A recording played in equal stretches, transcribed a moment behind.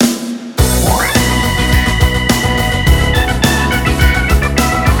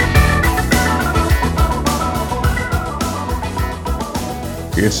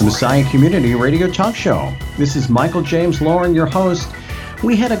It's the Messiah Community Radio Talk Show. This is Michael James Lauren, your host.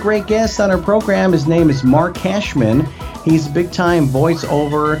 We had a great guest on our program. His name is Mark Cashman. He's a big-time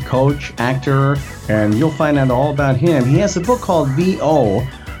voiceover coach, actor, and you'll find out all about him. He has a book called VO,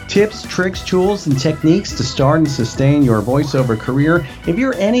 Tips, Tricks, Tools, and Techniques to Start and Sustain Your Voiceover Career. If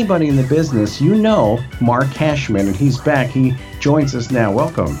you're anybody in the business, you know Mark Cashman, and he's back. He joins us now.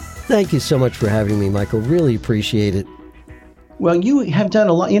 Welcome. Thank you so much for having me, Michael. Really appreciate it. Well, you have done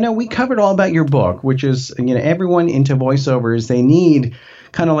a lot. We covered all about your book, which is, everyone into voiceovers, they need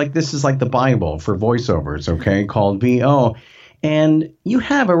kind of like, this is like the Bible for voiceovers, okay, called VO. And you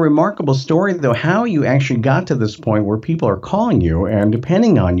have a remarkable story, though, how you actually got to this point where people are calling you and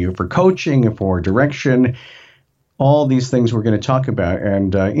depending on you for coaching, for direction, all these things we're going to talk about,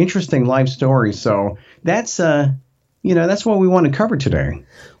 and interesting life story. So that's that's what we want to cover today.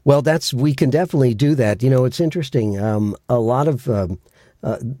 Well, we can definitely do that. It's interesting. A lot of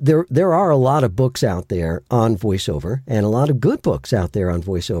there are a lot of books out there on voiceover, and a lot of good books out there on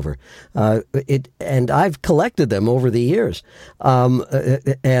voiceover. And I've collected them over the years.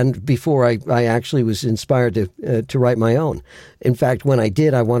 And before I actually was inspired to write my own. In fact, when I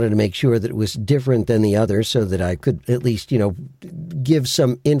did, I wanted to make sure that it was different than the others, so that I could at least, give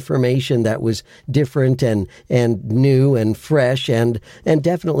some information that was different and new and fresh and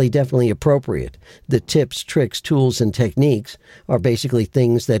definitely appropriate. The tips, tricks, tools, and techniques are basically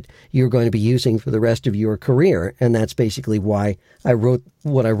things that you're going to be using for the rest of your career, and that's basically why I wrote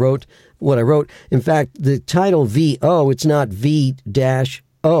what I wrote. In fact, the title VO, it's not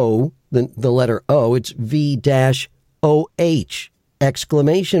V-O, the letter O, it's V-OH,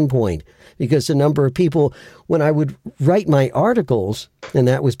 exclamation point. Because a number of people, when I would write my articles, and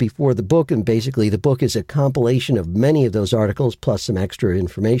that was before the book, and basically the book is a compilation of many of those articles plus some extra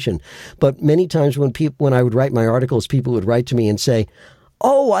information. But many times when I would write my articles, people would write to me and say,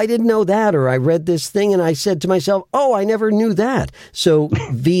 "Oh, I didn't know that," or "I read this thing and I said to myself, oh, I never knew that." So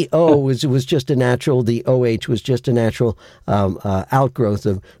VO was just a natural, the OH was just a natural outgrowth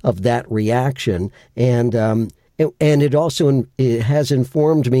of that reaction. And it also has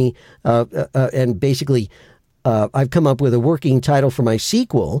informed me, and basically I've come up with a working title for my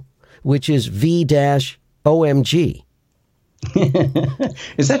sequel, which is V-OMG.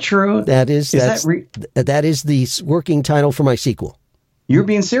 Is that true? That is the working title for my sequel. You're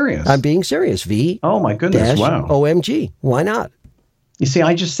being serious? I'm being serious. V. Oh my goodness! Wow. OMG. Why not? You see,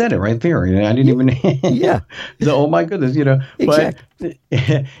 I just said it right there. I didn't even. Yeah. Oh my goodness! Exactly.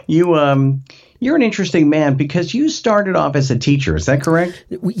 But you're an interesting man because you started off as a teacher. Is that correct?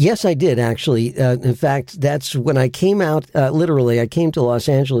 Yes, I did, actually. In fact, that's when I came out, literally, I came to Los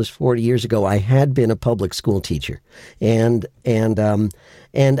Angeles 40 years ago. I had been a public school teacher. And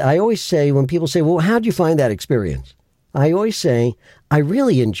I always say, when people say, well, how'd you find that experience? I always say, I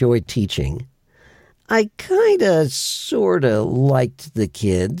really enjoyed teaching. I kind of sort of liked the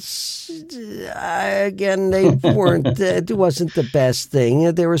kids. Again, they weren't, it wasn't the best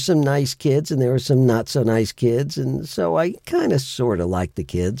thing. There were some nice kids and there were some not so nice kids. And so I kind of sort of liked the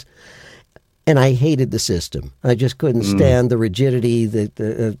kids. And I hated the system. I just couldn't stand the rigidity,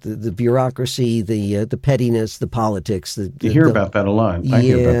 the bureaucracy, the pettiness, the politics. You hear about that a lot. I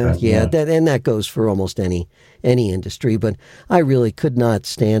hear about that. Yeah. And that goes for almost any industry. But I really could not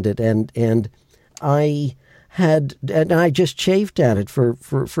stand it. And I just chafed at it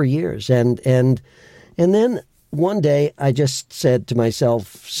for years. And then one day I just said to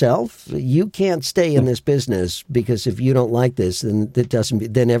myself, you can't stay in this business, because if you don't like this,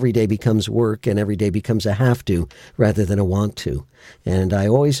 then every day becomes work and every day becomes a have to rather than a want to. And I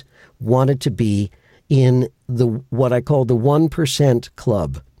always wanted to be in what I call the 1%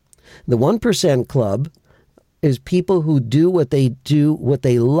 club. The 1% club is people who do what they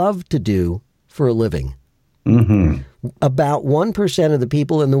love to do for a living. Mm-hmm. About 1% of the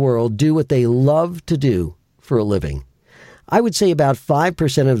people in the world do what they love to do for a living. I would say about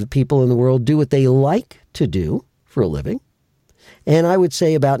 5% of the people in the world do what they like to do for a living. And I would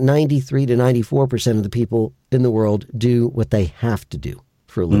say about 93 to 94% of the people in the world do what they have to do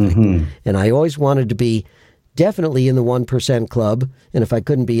for a living. Mm-hmm. And I always wanted to be definitely in the 1% club. And if I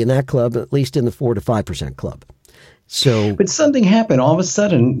couldn't be in that club, at least in the 4 to 5% club. But something happened. All of a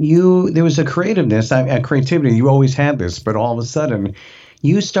sudden, there was a creativity. You always had this, but all of a sudden,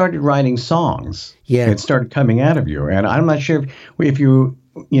 you started writing songs. Yeah, it started coming out of you. And I'm not sure if you,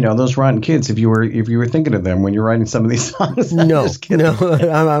 those rotten kids, if you were thinking of them when you're writing some of these songs. No.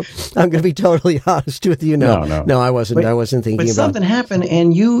 I'm going to be totally honest with you. No, I wasn't. I wasn't thinking about. But something happened,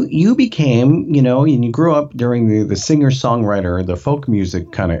 and you became, and you grew up during the singer-songwriter, the folk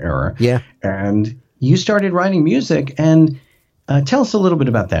music kind of era. Yeah, and you started writing music, and Tell us a little bit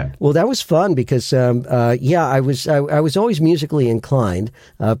about that. Well, that was fun because, I was always musically inclined.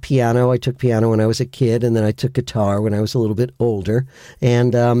 Piano, I took piano when I was a kid, and then I took guitar when I was a little bit older.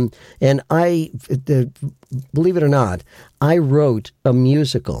 And I, believe it or not, I wrote a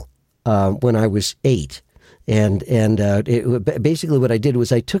musical when I was 8. And basically what I did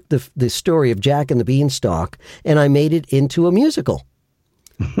was I took the story of Jack and the Beanstalk and I made it into a musical.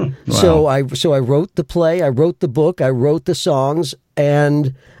 Wow. So I wrote the play, I wrote the book, I wrote the songs,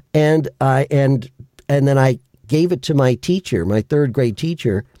 and then I gave it to my teacher, my third grade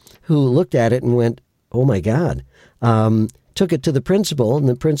teacher, who looked at it and went, "Oh my God!" Took it to the principal, and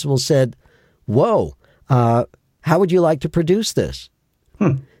the principal said, "Whoa, how would you like to produce this?"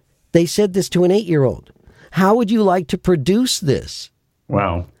 They said this to an 8-year-old. How would you like to produce this?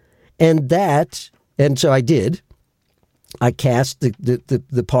 Wow. And so I did. I cast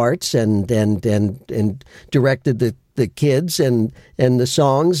the parts and directed the kids and the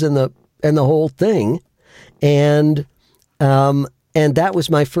songs and the whole thing, and that was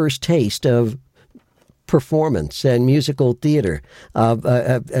my first taste of performance and musical theater.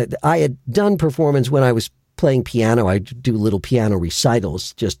 I had done performance when I was playing piano. I do little piano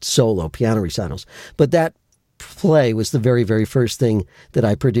recitals, just solo piano recitals, but that play was the very, very first thing that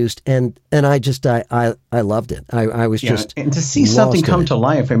I produced, and I loved it. I was just and to see something come to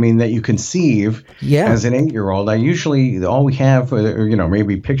life. I mean, that you conceive as an 8-year-old. I usually all we have,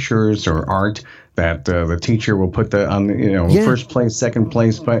 maybe pictures or art that the teacher will put on first place, second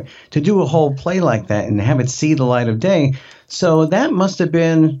place, but to do a whole play like that and have it see the light of day. So that must have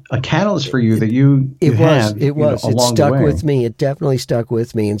been a catalyst for you that you had. It was. It stuck with me. It definitely stuck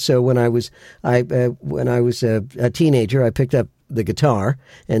with me. And so when I was a teenager, I picked up the guitar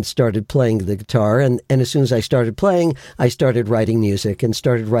and started playing the guitar. And as soon as I started playing, I started writing music and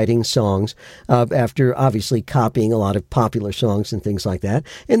started writing songs after obviously copying a lot of popular songs and things like that.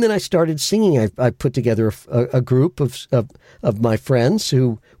 And then I started singing. I put together a group of my friends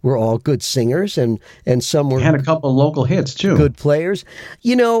who were all good singers, and some were had a couple of local hits too. Good players.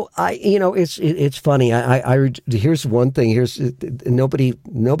 It's funny. I here's one thing. Here's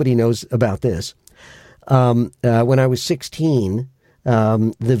nobody knows about this. When I was 16,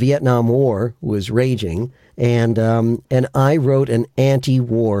 the Vietnam War was raging, and I wrote an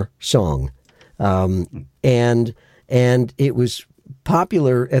anti-war song, and it was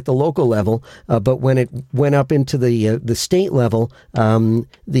popular at the local level, but when it went up into the state level,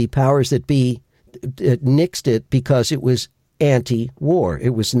 the powers that be nixed it because it was anti-war.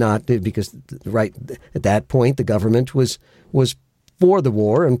 It was not because right at that point the government was for the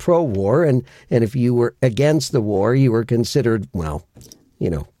war and pro-war, and if you were against the war, you were considered,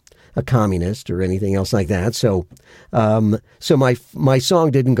 a communist or anything else like that. So my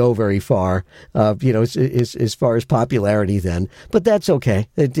song didn't go very far, as far as popularity then. But that's okay.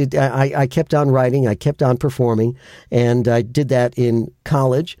 I kept on writing, I kept on performing, and I did that in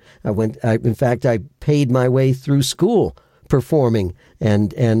college. In fact, I paid my way through school performing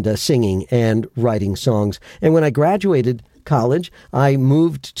and singing and writing songs. And when I graduated college, I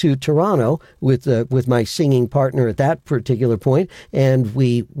moved to Toronto with my singing partner at that particular point, and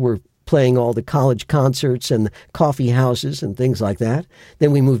we were playing all the college concerts and the coffee houses and things like that.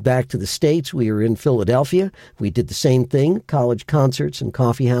 Then we moved back to the States. We were in Philadelphia. We did the same thing, college concerts and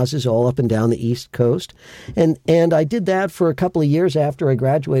coffee houses all up and down the East Coast. And I did that for a couple of years after I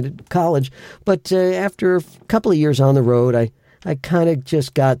graduated college. But after a couple of years on the road, I kind of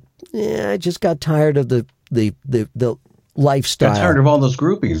just got tired of the lifestyle. Got tired of all those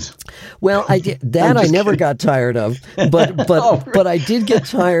groupies. Well, I did that. I never got tired of, but but I did get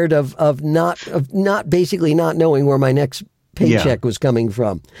tired of not basically not knowing where my next paycheck was coming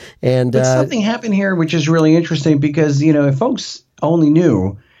from. And but something happened here, which is really interesting because if folks only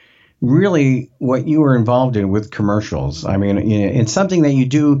knew really what you were involved in with commercials. I mean, it's something that you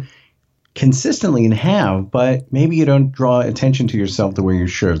do consistently and have, but maybe you don't draw attention to yourself the way you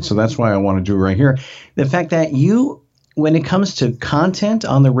should. So that's why I want to do right here. The fact that you, when it comes to content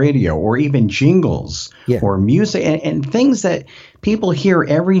on the radio or even jingles or music and things that people hear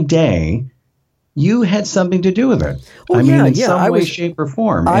every day, you had something to do with it. In some way, shape, or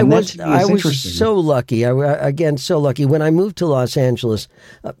form. I was so lucky. So lucky. When I moved to Los Angeles,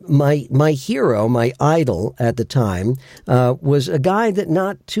 my hero, my idol at the time, was a guy that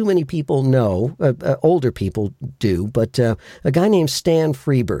not too many people know. Older people do, but a guy named Stan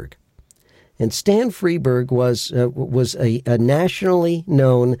Freberg. And Stan Freberg was a nationally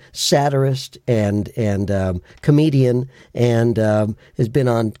known satirist and comedian, and has been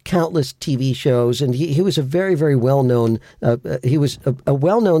on countless TV shows. And he was a very, very well-known, he was a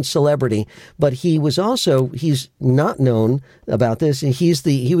well-known celebrity, but he's not known about this. He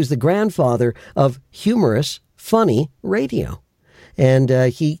was the grandfather of humorous, funny radio. And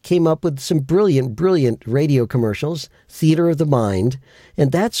he came up with some brilliant, brilliant radio commercials, theater of the mind.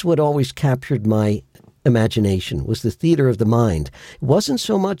 And that's what always captured my imagination, was the theater of the mind. It wasn't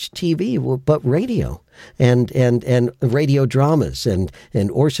so much TV, but radio and radio dramas and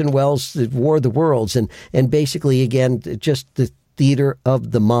Orson Welles' War of the Worlds. And basically, again, just the theater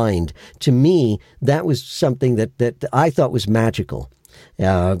of the mind. To me, that was something that I thought was magical.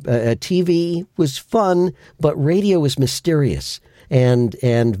 TV was fun, but radio was mysterious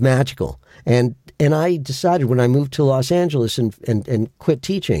and magical. And I decided when I moved to Los Angeles and quit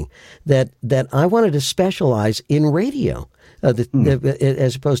teaching that I wanted to specialize in radio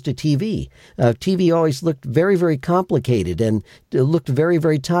as opposed to TV. TV always looked very, very complicated and looked very,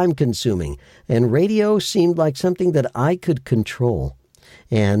 very time consuming. And radio seemed like something that I could control.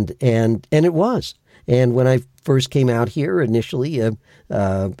 And it was. And when I first came out here initially,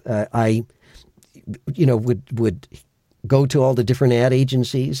 I would go to all the different ad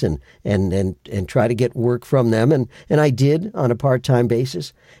agencies and try to get work from them. And I did on a part-time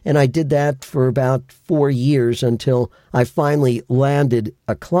basis. And I did that for about 4 years until I finally landed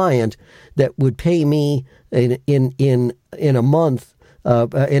a client that would pay me in a month,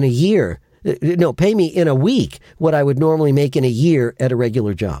 in a year. No, pay me in a week what I would normally make in a year at a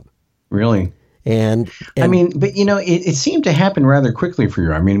regular job. Really? And I mean, but it seemed to happen rather quickly for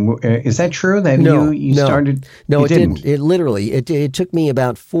you. I mean, is that true that you started? No, it didn't. It literally, it took me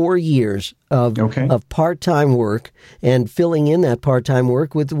about 4 years of part-time work and filling in that part-time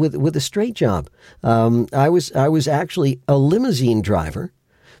work with a straight job. I was actually a limousine driver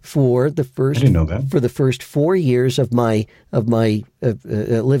for the first. I didn't know that. For the first 4 years of my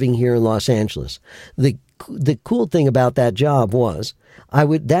living here in Los Angeles. The cool thing about that job was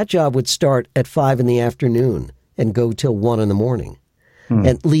that job would start at 5 p.m. and go till 1 a.m,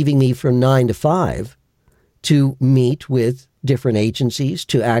 and leaving me from 9 to 5 to meet with different agencies,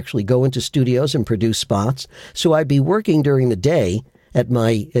 to actually go into studios and produce spots. So I'd be working during the day at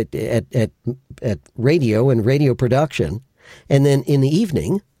radio and radio production, and then in the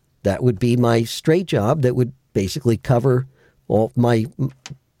evening, that would be my straight job that would basically cover all my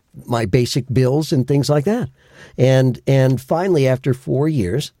basic bills and things like that. And finally, after 4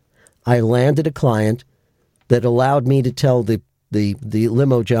 years, I landed a client that allowed me to tell the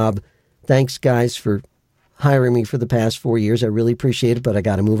limo job, thanks, guys, for hiring me for the past 4 years. I really appreciate it, but I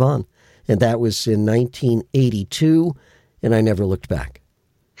got to move on. And that was in 1982, and I never looked back.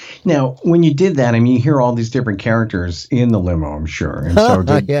 Now, when you did that, I mean, you hear all these different characters in the limo, I'm sure. And so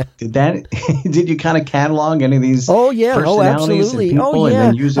did you kind of catalog any of these personalities and people and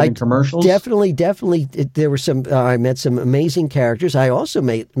then use it in commercials? Definitely. There were some, I met some amazing characters. I also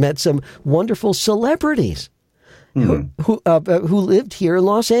met some wonderful celebrities who lived here in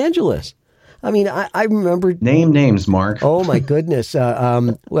Los Angeles. I mean, I remember... Name names, Mark. Oh, my goodness.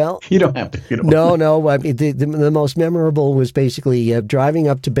 Well... You don't have to. No. I mean, the most memorable was basically driving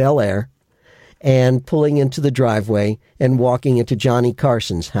up to Bel Air and pulling into the driveway and walking into Johnny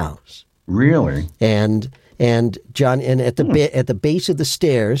Carson's house. Really? And at the base of the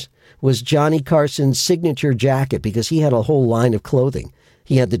stairs was Johnny Carson's signature jacket, because he had a whole line of clothing.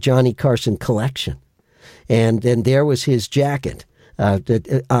 He had the Johnny Carson collection. And then there was his jacket.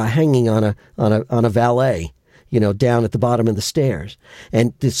 Hanging on a valet, down at the bottom of the stairs,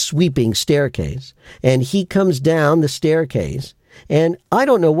 and this sweeping staircase. And he comes down the staircase, and I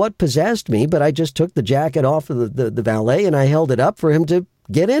don't know what possessed me, but I just took the jacket off of the valet and I held it up for him to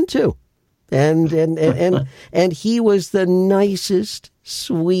get into. And he was the nicest,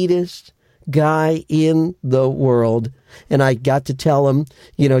 sweetest guy in the world. And I got to tell him,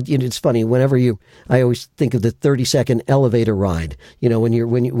 it's funny, I always think of the 30-second elevator ride, when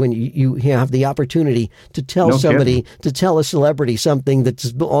you have the opportunity to tell to tell a celebrity something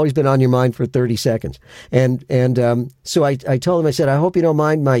that's always been on your mind for 30 seconds. And so I told him, I said, I hope you don't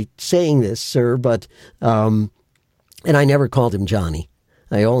mind my saying this, sir, but, and I never called him Johnny.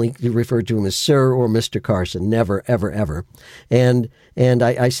 I only referred to him as Sir or Mr. Carson, never, ever, ever. And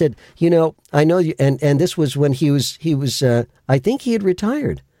I said, I know you, and this was when he was, I think he had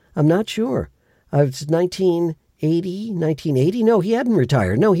retired. I'm not sure. It was 1980. No, he hadn't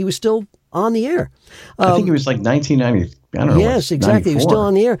retired. No, he was still on the air. I think it was like 1990. I don't know. Yes, exactly. He was 94. still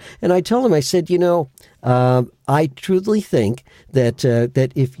on the air. And I told him, I said, I truly think that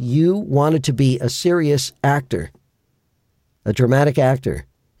if you wanted to be a serious actor, a dramatic actor,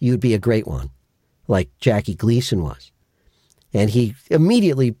 you'd be a great one, like Jackie Gleason was. And he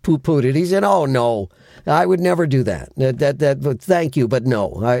immediately poo-pooed it. He said, "Oh no, I would never do that. Thank you, but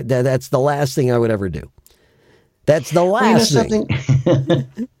no, that's the last thing I would ever do. That's the last thing."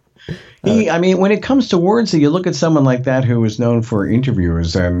 I mean, when it comes to words, you look at someone like that who is known for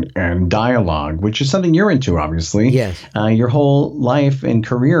interviews and dialogue, which is something you're into, obviously. Yes. Your whole life and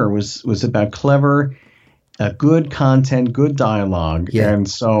career was about clever, good content, good dialogue. Yeah. And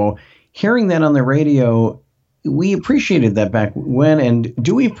so hearing that on the radio, we appreciated that back when. And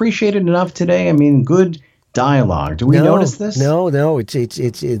do we appreciate it enough today? I mean, good dialogue. Do we notice this? No. It's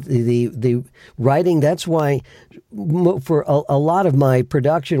the writing. That's why for a lot of my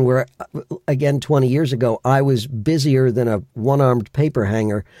production, where again 20 years ago I was busier than a one-armed paper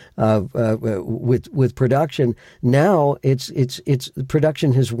hanger with production. Now it's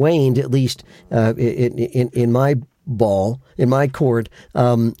production has waned, at least in my court,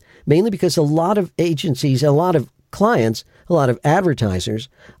 mainly because a lot of agencies, a lot of clients, a lot of advertisers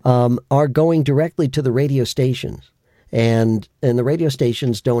are going directly to the radio stations, and the radio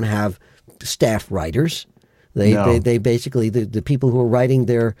stations don't have staff writers. They basically the people who are writing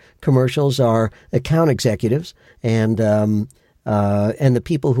their commercials are account executives, and the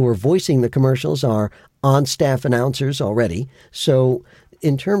people who are voicing the commercials are on staff announcers already. So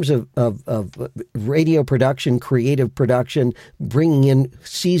in terms of radio production, creative production, bringing in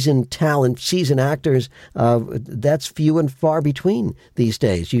seasoned talent, seasoned actors, that's few and far between these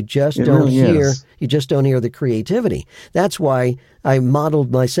days. You just don't hear the creativity. That's why I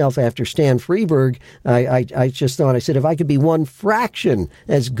modeled myself after Stan Freberg. I just thought, I said, if I could be one fraction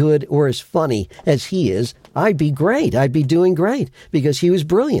as good or as funny as he is, I'd be great. I'd be doing great, because he was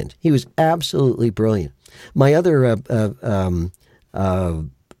brilliant. He was absolutely brilliant. My other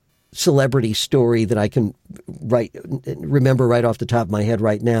celebrity story that I can remember right off the top of my head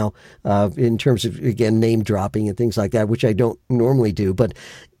right now, in terms of, again, name dropping and things like that, which I don't normally do, but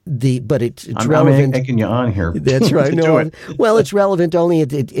it's relevant. I'm egging you on here. That's right. No, well, it's relevant only.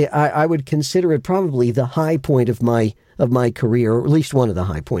 I would consider it probably the high point of my career, or at least one of the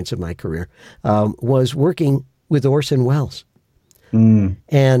high points of my career, was working with Orson Welles.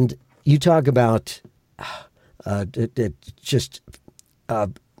 And you talk about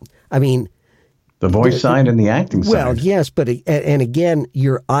I mean, the voice side and the acting side. Well, yes, but and again,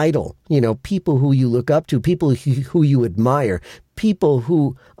 your idol, people who you look up to, people who you admire, people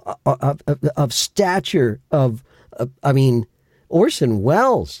who of stature Orson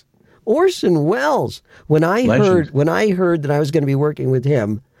Welles. When I heard that I was going to be working with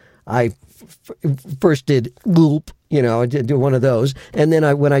him, I first did Loop. I did do one of those. And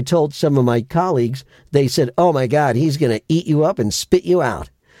then when I told some of my colleagues, they said, "Oh my God, he's going to eat you up and spit you out."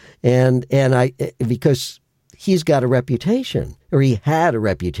 And because he's got a reputation, or he had a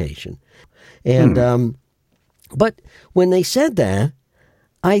reputation. And, but when they said that,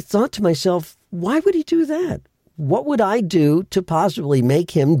 I thought to myself, why would he do that? What would I do to possibly make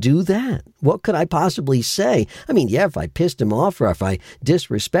him do that? What could I possibly say? I mean, yeah, if I pissed him off or if I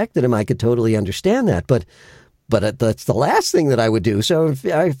disrespected him, I could totally understand that. But that's the last thing that I would do. So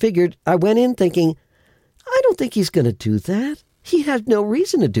I figured, I went in thinking, I don't think he's going to do that. He had no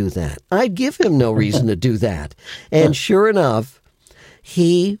reason to do that. I'd give him no reason to do that. And sure enough,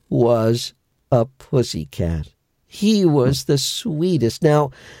 he was a pussycat. He was the sweetest. Now,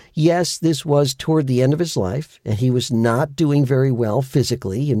 yes, this was toward the end of his life, and he was not doing very well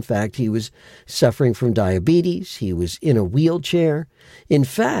physically. In fact, he was suffering from diabetes. He was in a wheelchair. In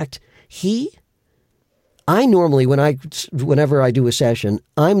fact, I normally, whenever I do a session,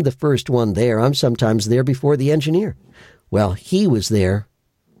 I'm the first one there. I'm sometimes there before the engineer. Well, he was there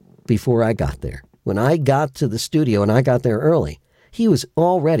before I got there. When I got to the studio, and I got there early, he was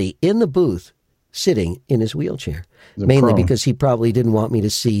already in the booth sitting in his wheelchair, mainly because he probably didn't want me to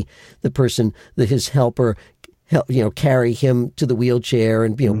see the person, his helper, carry him to the wheelchair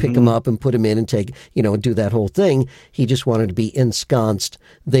and, pick him up and put him in and take, and do that whole thing. He just wanted to be ensconced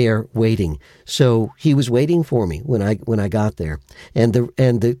there waiting. So he was waiting for me when I got there. And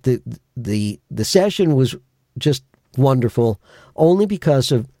the session was just wonderful, only because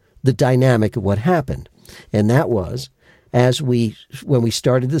of the dynamic of what happened. And that was, when we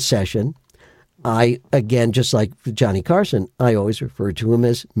started the session, I, again, just like Johnny Carson, I always referred to him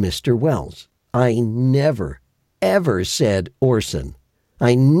as Mr. Welles. I never, ever said Orson.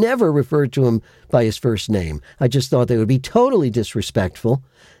 I never referred to him by his first name. I just thought they would be totally disrespectful.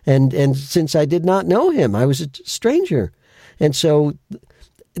 And since I did not know him, I was a stranger. And so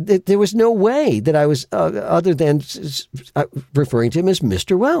there was no way that I was other than referring to him as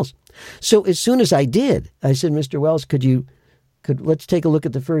Mr. Wells. So as soon as I did, I said, Mr. Wells, let's take a look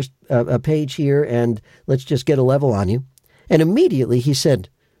at the first page here and let's just get a level on you. And immediately he said,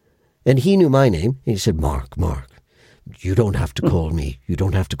 and he knew my name. He said, Mark, you don't have to call me. You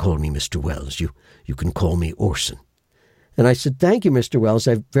don't have to call me Mr. Wells. You can call me Orson. And I said, thank you, Mr. Wells.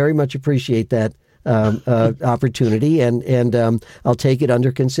 I very much appreciate that opportunity, and I'll take it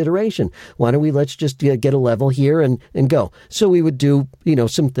under consideration. Why don't let's just get a level here and go. So we would do,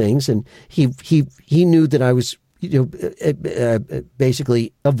 some things, and he knew that I was,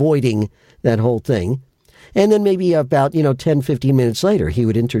 basically avoiding that whole thing. And then maybe about, 10, 15 minutes later, he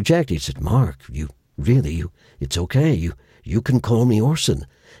would interject. He said, Mark, it's okay. You can call me Orson.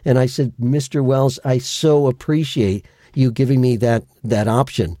 And I said, Mr. Wells, I so appreciate you giving me that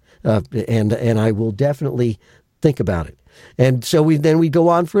option. And I will definitely think about it. And so we go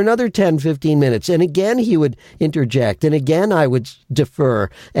on for another 10, 15 minutes. And again, he would interject. And again, I would defer.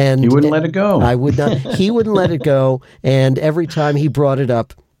 And he wouldn't let it go. I would not. He wouldn't let it go. And every time he brought it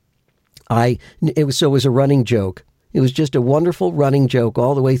up, it was a running joke. It was just a wonderful running joke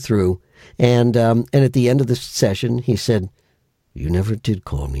all the way through. And at the end of the session, he said, you never did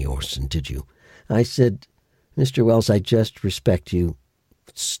call me Orson, did you? I said, Mr. Wells, I just respect you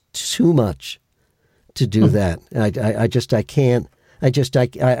too much to do that. I can't.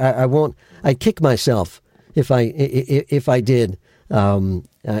 I won't. I'd kick myself if I did.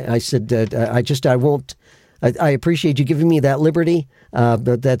 I said, I won't. I appreciate you giving me that liberty,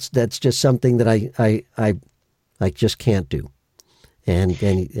 but that's just something that I just can't do. And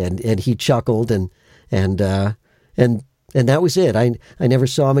he chuckled and that was it. I never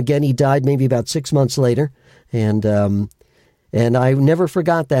saw him again. He died maybe about 6 months later, and I never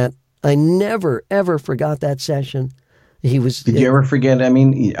forgot that. I never ever forgot that session. Did you ever forget? I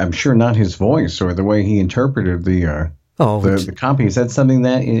mean, I'm sure not his voice or the way he interpreted the copy. Is that something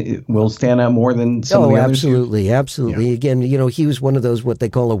that it will stand out more than some of the others? Absolutely. Yeah. Again, he was one of those what they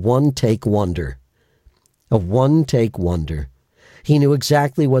call a one-take wonder. A one-take wonder. He knew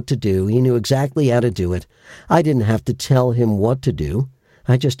exactly what to do. He knew exactly how to do it. I didn't have to tell him what to do.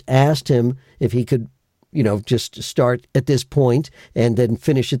 I just asked him if he could, just start at this point and then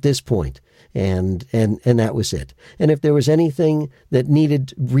finish at this point. And that was it. And if there was anything that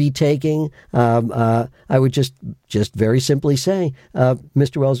needed retaking, I would just very simply say,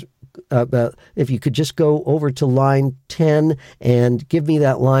 Mr. Wells, if you could just go over to line 10 and give me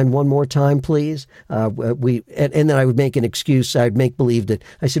that line one more time, please. And then I would make an excuse. I'd make believe that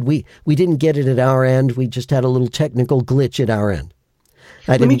I said, we didn't get it at our end. We just had a little technical glitch at our end.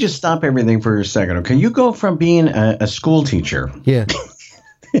 Let me just stop everything for a second. Okay. You go from being a school teacher. Yeah.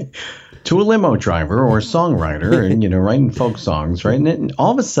 To a limo driver or a songwriter and, writing folk songs, right? And all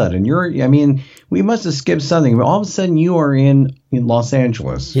of a sudden we must have skipped something, but all of a sudden you are in Los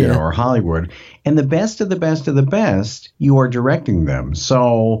Angeles, or Hollywood, and the best of the best of the best, you are directing them.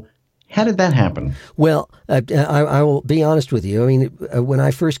 So how did that happen? Well, I will be honest with you. I mean, when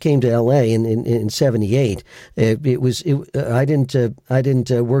I first came to L.A. in '78, I didn't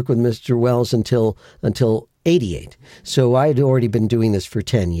work with Mr. Wells until '88. So I had already been doing this for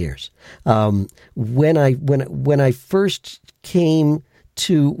 10 years. When I first came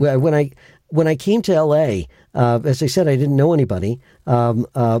to when I came to L.A., as I said, I didn't know anybody,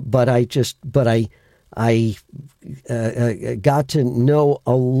 but I got to know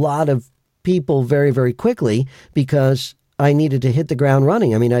a lot of people very, very quickly because I needed to hit the ground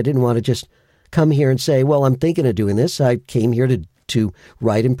running. I mean, I didn't want to just come here and say, well, I'm thinking of doing this. I came here to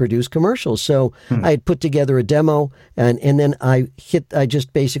write and produce commercials. So I had put together a demo and then I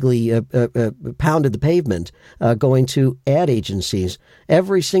just basically pounded the pavement going to ad agencies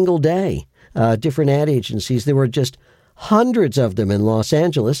every single day, different ad agencies. There were just hundreds of them in Los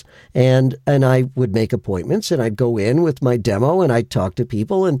Angeles, and I would make appointments, and I'd go in with my demo, and I'd talk to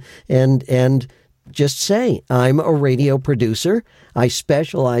people, and just say, I'm a radio producer. I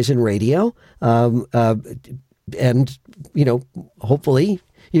specialize in radio, and hopefully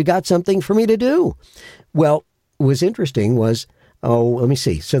you got something for me to do. Well, what was interesting was, let me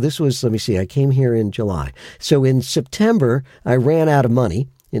see. So I came here in July. So in September, I ran out of money.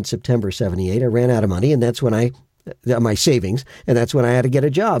 In September '78, I ran out of money, and that's when my savings, and that's when I had to get a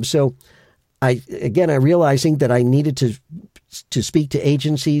job. So I realizing that I needed to speak to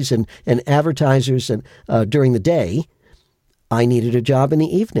agencies and advertisers and during the day, I needed a job in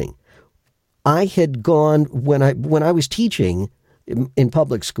the evening. I had gone when I was teaching. in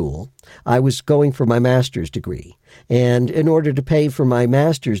public school. I was going for my master's degree. And in order to pay for my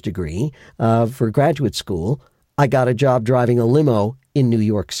master's degree for graduate school, I got a job driving a limo in New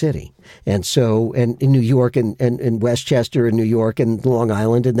York City. And so, and in New York and Westchester and New York and Long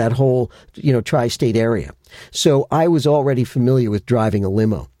Island and that whole, tri-state area. So I was already familiar with driving a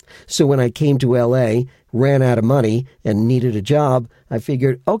limo. So when I came to LA, ran out of money and needed a job, I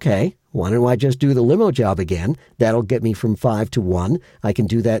figured, okay, why don't I just do the limo job again? That'll get me from 5 to 1. I can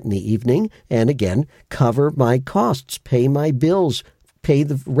do that in the evening and again, cover my costs, pay my bills, pay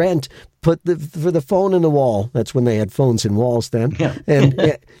the rent, for the phone in the wall. That's when they had phones in walls then. Yeah. And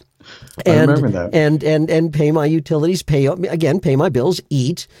I remember that. And pay my utilities, pay my bills,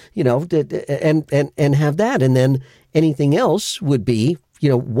 eat, and have that. And then anything else would be,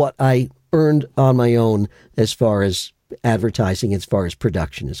 what I earned on my own as far as advertising, as far as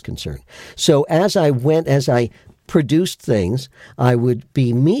production is concerned. So as I produced things, I would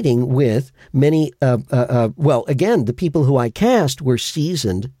be meeting with many, again, the people who I cast were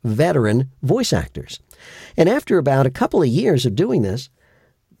seasoned, veteran voice actors. And after about a couple of years of doing this,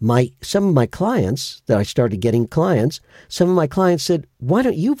 some of my clients, that I started getting clients, some of my clients said, why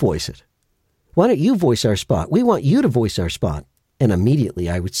don't you voice it? Why don't you voice our spot? We want you to voice our spot. And immediately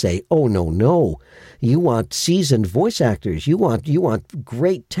I would say, oh, no. You want seasoned voice actors. You want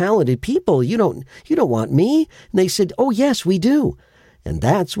great, talented people. You don't want me. And they said, oh, yes, we do. And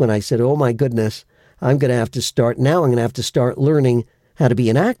that's when I said, oh, my goodness, I'm going to have to start learning how to be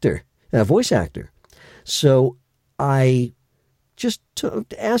an actor, a voice actor. So I just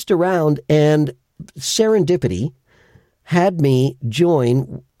asked around, and serendipity had me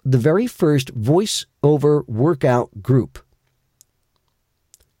join the very first voiceover workout group.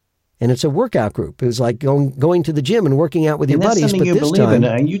 And it's a workout group. It was like going to the gym and working out with your buddies. That's something you believe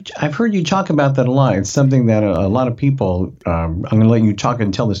in. I've heard you talk about that a lot. It's something that a lot of people, I'm going to let you talk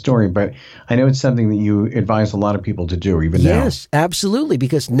and tell the story, but I know it's something that you advise a lot of people to do even now. Yes, absolutely,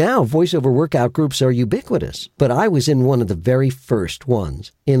 because now voiceover workout groups are ubiquitous. But I was in one of the very first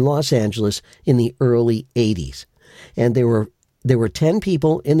ones in Los Angeles in the early 80s. And there were 10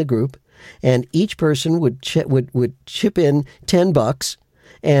 people in the group, and each person would chip in $10.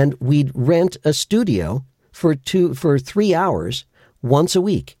 And we'd rent a studio for 3 hours once a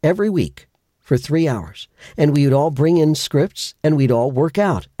week, every week for 3 hours. And we would all bring in scripts and we'd all work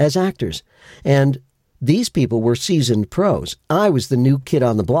out as actors. And these people were seasoned pros. I was the new kid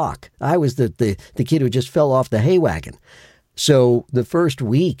on the block. I was the kid who just fell off the hay wagon. So the first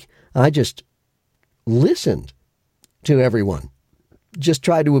week, I just listened to everyone, just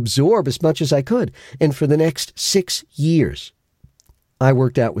tried to absorb as much as I could. And for the next 6 years, I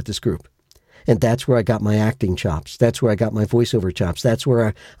worked out with this group. And that's where I got my acting chops. That's where I got my voiceover chops. That's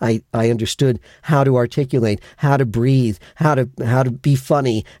where I understood how to articulate, how to breathe, how to be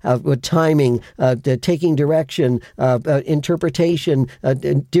funny, timing, taking direction, interpretation,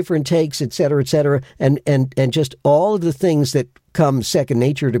 different takes, et cetera, and just all of the things that come second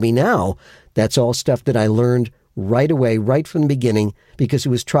nature to me now. That's all stuff that I learned right away, right from the beginning, because it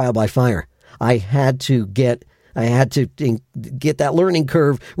was trial by fire. I had to get that learning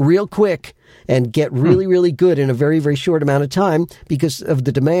curve real quick and get really, really good in a very, very short amount of time because of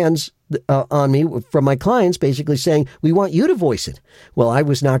the demands on me from my clients basically saying, we want you to voice it. Well, I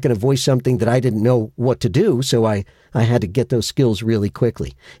was not going to voice something that I didn't know what to do, so I had to get those skills really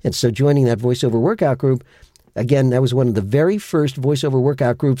quickly. And so joining that voiceover workout group, again, that was one of the very first voiceover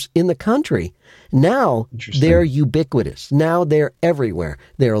workout groups in the country. Now they're ubiquitous. Now they're everywhere.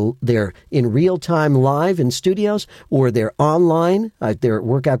 They're in real time live in studios, or they're online. There are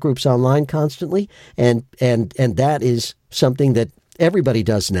workout groups online constantly, and that is something that everybody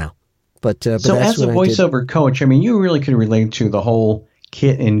does now. But so that's as a voiceover coach, I mean, you really could relate to the whole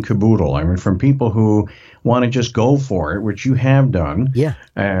kit and caboodle. I mean, from people who want to just go for it, which you have done, yeah,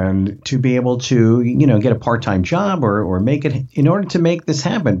 and to be able to, get a part-time job or make it in order to make this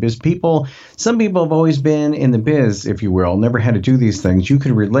happen. Because some people have always been in the biz, if you will, never had to do these things. You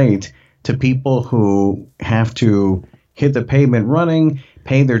could relate to people who have to hit the pavement running,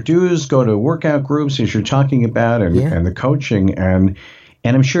 pay their dues, go to workout groups, as you're talking about, and the coaching, and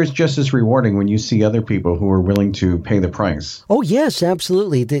I'm sure it's just as rewarding when you see other people who are willing to pay the price. Oh, yes,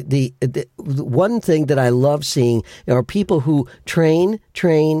 absolutely. The one thing that I love seeing are people who train,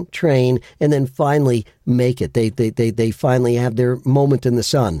 and then finally make it. They finally have their moment in the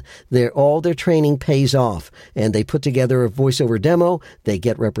sun. All their training pays off, and they put together a voiceover demo. They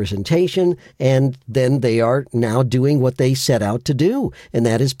get representation, and then they are now doing what they set out to do, and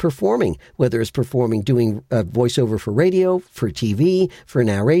that is performing. Whether it's performing, doing voiceover for radio, for TV, for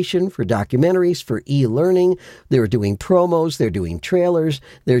narration, for documentaries, for e-learning. They're doing promos. They're doing trailers.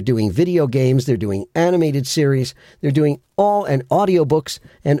 They're doing video games. They're doing animated series. They're doing and audiobooks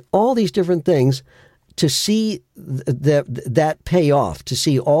and all these different things. To see that pay off, to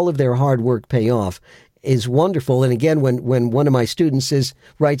see all of their hard work pay off is wonderful. And again, when one of my students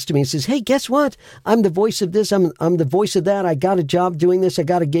writes to me and says, "Hey, guess what? I'm the voice of this. I'm the voice of that. I got a job doing this. I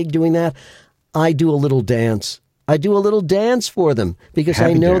got a gig doing that." I do a little dance. I do a little dance for them because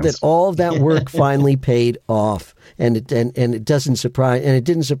I know that all of that work finally paid off, and it didn't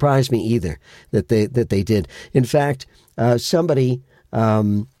surprise me either that they did. In fact, somebody.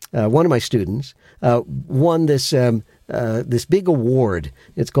 One of my students won this big award.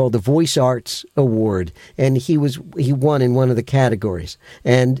 It's called the Voice Arts Award, and he won in one of the categories.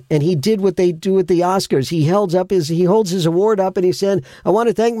 And he did what they do at the Oscars. He holds his award up, and he said, "I want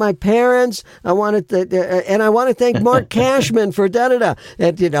to thank my parents. I want to thank Mark Cashman for da da da."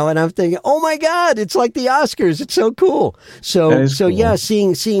 And and I'm thinking, "Oh my God, it's like the Oscars. It's so cool." So cool. Yeah,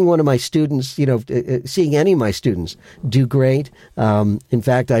 seeing one of my students, seeing any of my students do great. In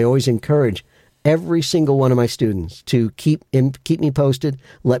fact, I always encourage every single one of my students to keep me posted.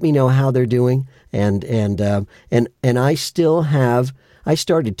 Let me know how they're doing, and I still have. I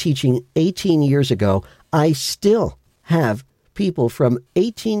started teaching 18 years ago. I still have people from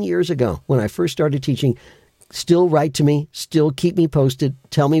 18 years ago when I first started teaching still write to me, still keep me posted,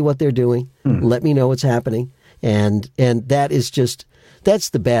 tell me what they're doing, let me know what's happening, and that is just. That's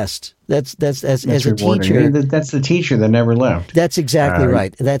the best. That's as a teacher. That's the teacher that never left. That's exactly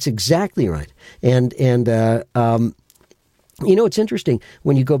right. That's exactly right. And it's interesting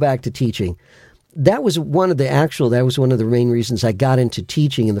when you go back to teaching. That was one of the main reasons I got into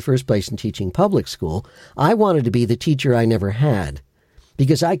teaching in the first place, in teaching public school. I wanted to be the teacher I never had,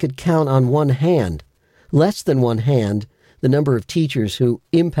 because I could count on one hand, less than one hand, the number of teachers who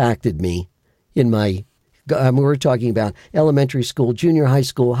impacted me in my. We're talking about elementary school, junior high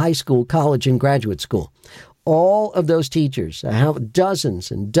school, college, and graduate school. All of those teachers, I have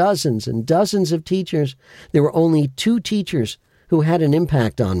dozens and dozens and dozens of teachers. There were only 2 teachers who had an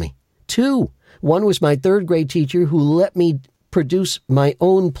impact on me. 2. One was my 3rd grade teacher who let me produce my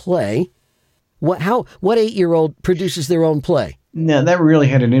own play. What 8-year-old produces their own play? No, that really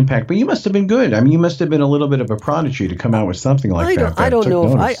had an impact. But you must have been good. I mean, you must have been a little bit of a prodigy to come out with something like that. I don't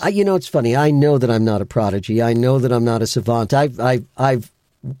know. It's funny. I know that I'm not a prodigy. I know that I'm not a savant. I've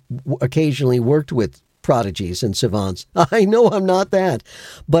occasionally worked with prodigies and savants. I know I'm not that.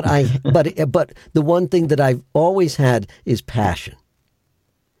 But but the one thing that I've always had is passion.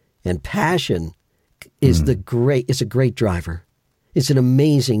 And passion is a great driver. It's an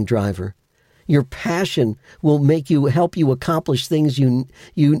amazing driver. Your passion will help you accomplish things you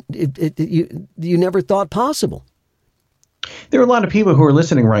never thought possible. There are a lot of people who are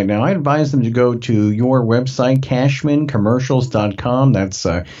listening right now. I advise them to go to your website, CashmanCommercials.com. That's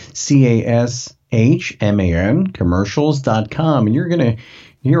CASHMAN, commercials.com. And you're going to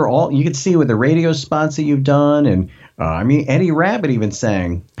hear you can see with the radio spots that you've done. And Eddie Rabbitt even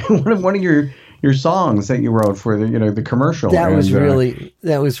sang one of your songs that you wrote for the commercial. That was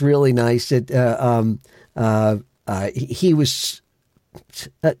really nice. He was.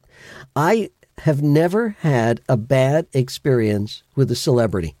 I have never had a bad experience with a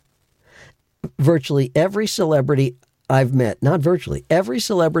celebrity. Virtually every celebrity I've met, every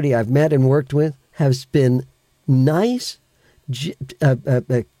celebrity I've met and worked with has been nice,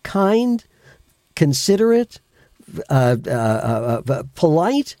 kind, considerate,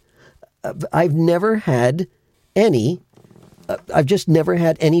 polite. I've just never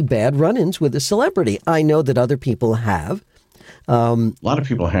had any bad run-ins with a celebrity. I know that other people have. A lot of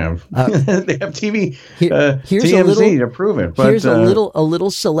people have. They have TMZ to prove it. But, here's a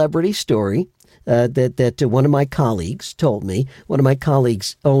little celebrity story that one of my colleagues told me. One of my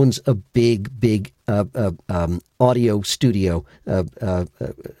colleagues owns a big audio studio, an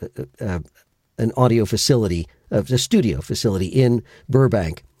audio facility, a studio facility in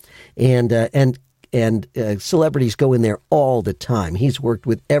Burbank. And celebrities go in there all the time. He's worked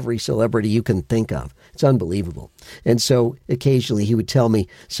with every celebrity you can think of. It's unbelievable. And so occasionally he would tell me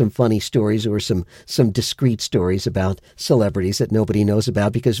some funny stories or some discreet stories about celebrities that nobody knows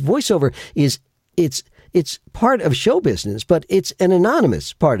about, because voiceover is it's part of show business, but it's an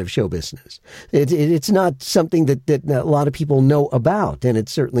anonymous part of show business. It's not something that a lot of people know about, and it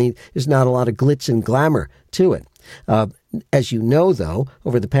certainly is not a lot of glitz and glamour to it. As you know, though,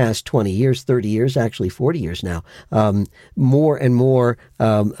 over the past 20 years, 30 years, actually 40 years now, more and more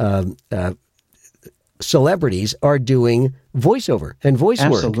celebrities are doing voiceover and voice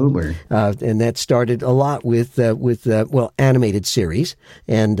work. Absolutely. And that started a lot with animated series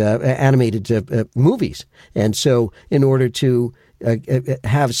and animated movies. And so in order to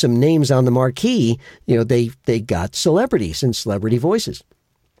have some names on the marquee, they got celebrities and celebrity voices.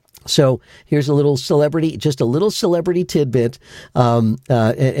 So here's a little celebrity tidbit, and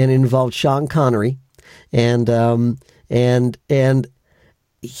it involved Sean Connery, and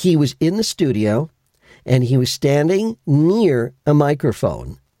he was in the studio, and he was standing near a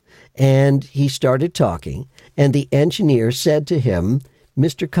microphone, and he started talking, and the engineer said to him,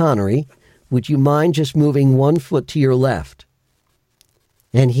 "Mr. Connery, would you mind just moving 1 foot to your left?"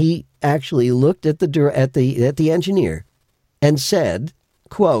 And he actually looked at the engineer and said,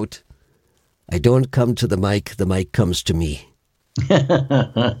 quote, "I don't come to the mic comes to me."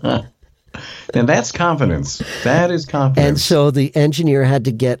 And that's confidence. That is confidence. And so the engineer had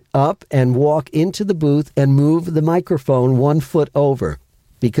to get up and walk into the booth and move the microphone 1 foot over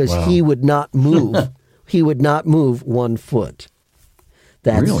because he would not move. He would not move 1 foot.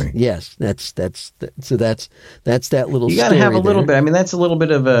 Really? Yes. That's that little. You got to have a little bit. I mean, that's a little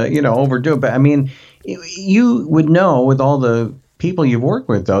bit of a overdo it. But I mean, you would know with all the people you've worked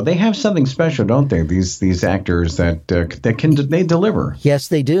with, though, they have something special, don't they? These actors that they deliver. Yes,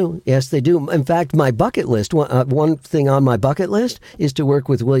 they do. Yes, they do. In fact, my bucket list, one thing on my bucket list is to work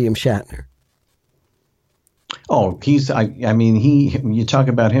with William Shatner. Oh, you talk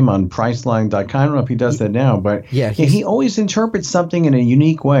about him on Priceline.com. I don't know if he does that now, but he always interprets something in a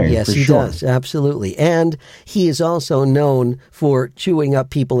unique way. Yes, he does. Absolutely. And he is also known for chewing up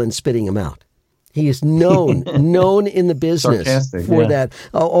people and spitting them out. He is known in the business for that.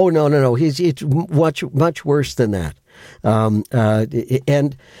 Oh, no. It's much worse than that.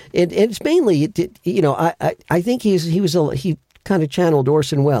 And it's mainly, I think he kind of channeled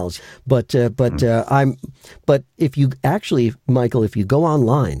Orson Welles, but if you actually, Michael, if you go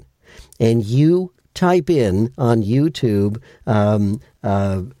online and you type in on YouTube,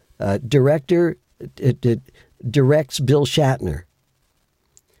 director directs Bill Shatner.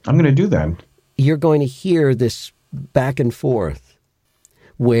 I'm going to do that. You're going to hear this back and forth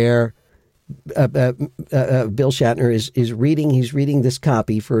where Bill Shatner is reading. He's reading this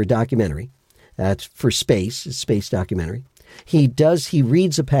copy for a documentary. That's for a space documentary. He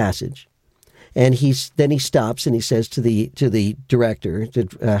reads a passage, and then he stops and he says to the director,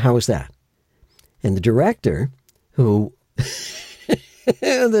 "How was that?" And the director, who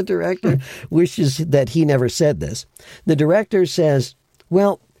the director wishes that he never said this. The director says,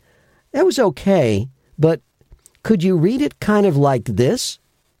 "Well, that was okay, but could you read it kind of like this?"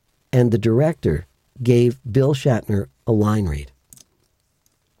 And the director gave Bill Shatner a line read.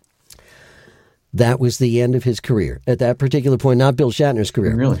 That was the end of his career at that particular point, not Bill Shatner's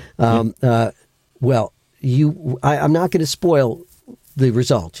career. Really? Well, I'm not going to spoil the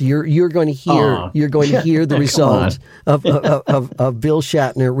result. You're going to hear the result of Bill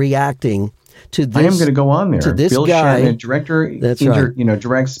Shatner reacting to this. I am going to go on there. To this Bill guy, Shatner, director, that's right.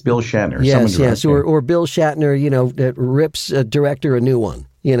 Directs Bill Shatner. Yes, or Bill Shatner, that rips a director a new one.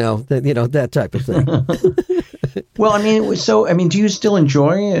 That type of thing. Well, do you still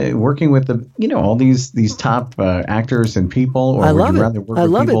enjoy working with all these top actors and people, or I would love you it. rather work I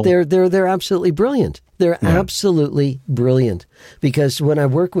with love people? it. They're absolutely brilliant. They're absolutely brilliant, because when I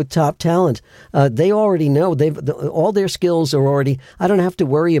work with top talent, they already know all their skills are already. I don't have to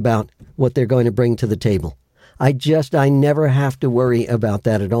worry about what they're going to bring to the table. I never have to worry about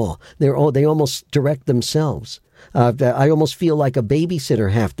that at all. They almost direct themselves. I almost feel like a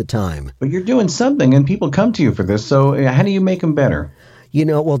babysitter half the time. But you're doing something, and people come to you for this. So how do you make them better?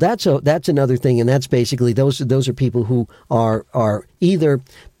 Well, that's another thing, and that's basically those are people who are either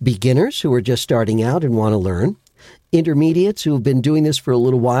beginners who are just starting out and want to learn, intermediates who have been doing this for a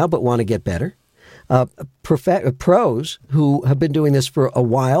little while but want to get better, pros who have been doing this for a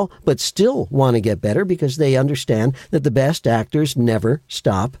while but still want to get better because they understand that the best actors never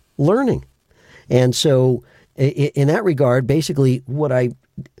stop learning. And so in that regard, basically when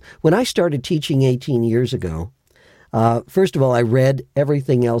I started teaching 18 years ago, first of all, I read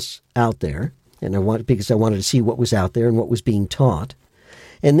everything else out there, because I wanted to see what was out there and what was being taught.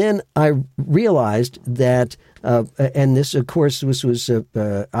 And then I realized that, and this, of course, was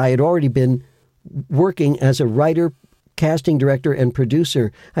I had already been working as a writer casting director and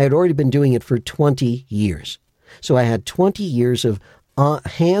producer, I had already been doing it for 20 years. So I had 20 years of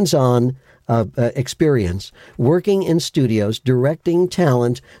hands-on experience working in studios, directing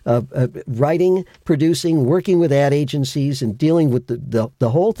talent, writing, producing, working with ad agencies, and dealing with the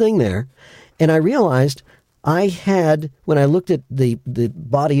whole thing there. And I realized I had, when I looked at the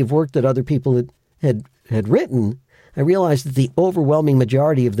body of work that other people had written, I realized that the overwhelming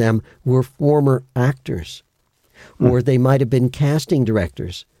majority of them were former actors, or they might have been casting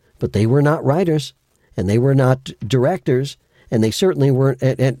directors, but they were not writers, and they were not directors, and they certainly weren't,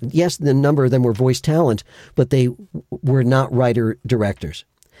 and yes, the number of them were voice talent, but they were not writer-directors.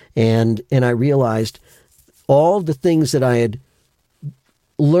 And I realized all the things that I had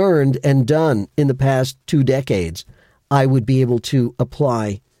learned and done in the past 2 decades, I would be able to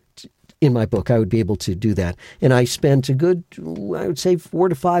apply in my book. I would be able to do that. And I spent a good, I would say, 4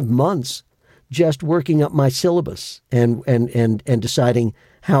 to 5 months just working up my syllabus and deciding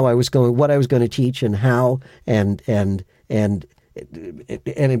how I was going, what I was going to teach, and how, and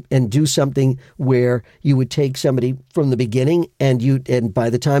do something where you would take somebody from the beginning and by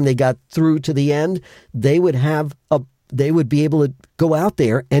the time they got through to the end, they would be able to go out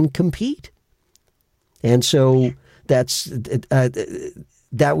there and compete. And so that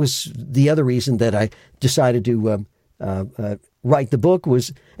was the other reason that I decided to write the book,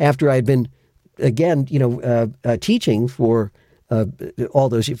 was after I'd been, again, teaching for all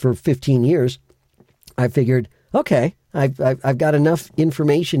those, for 15 years, I figured, okay, I've got enough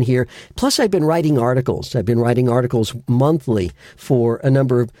information here. Plus, I've been writing articles. I've been writing articles monthly for a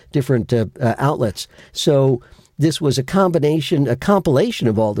number of different outlets. So this was a compilation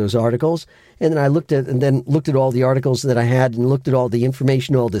of all those articles. And then I looked at all the articles that I had, and looked at all the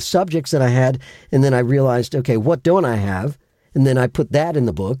information, all the subjects that I had. And then I realized, okay, what don't I have? And then I put that in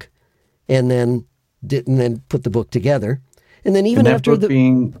the book, and then put the book together. And then even after the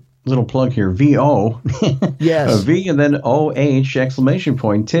being, little plug here, VO. Yes. V and then OH, exclamation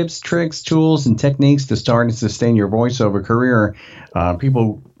point. Tips, tricks, tools, and techniques to start and sustain your voiceover career.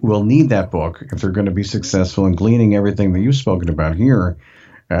 People will need that book if they're going to be successful in gleaning everything that you've spoken about here.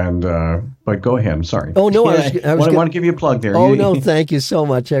 And but go ahead. I'm sorry. Oh no, I want to give you a plug there. Oh no, thank you so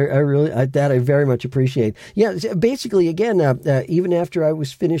much. I really I very much appreciate. Yeah, basically, again, even after I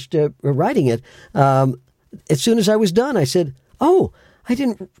was finished writing it, as soon as I was done, I said, "Oh, I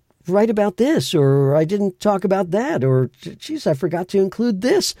didn't write about this, or I didn't talk about that, or geez, I forgot to include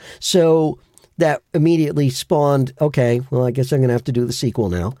this." So that immediately spawned, okay, well, I guess I'm going to have to do the sequel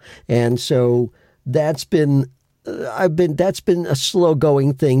now. And so that's been a slow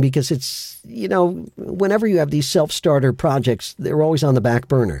going thing, because it's, whenever you have these self-starter projects, they're always on the back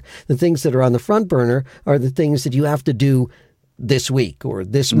burner. The things that are on the front burner are the things that you have to do this week or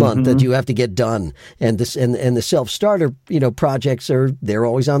this month, that you have to get done. And the self-starter, projects they're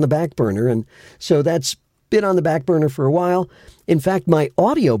always on the back burner. And so that's been on the back burner for a while. In fact, my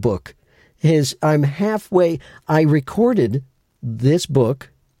audiobook I recorded this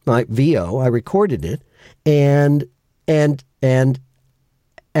book, my VO, I recorded it, and am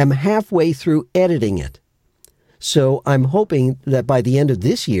halfway through editing it. So I'm hoping that by the end of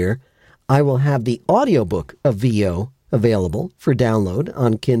this year, I will have the audiobook of VO available for download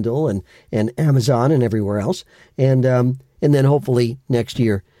on Kindle and Amazon and everywhere else, and then hopefully next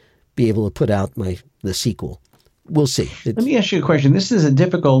year be able to put out the sequel. We'll see. Let me ask you a question. This is a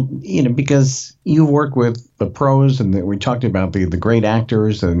difficult, because you work with the pros, and we talked about the great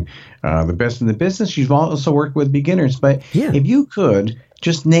actors and the best in the business. You've also worked with beginners. But if you could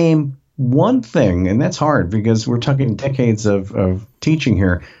just name one thing, and that's hard because we're talking decades of teaching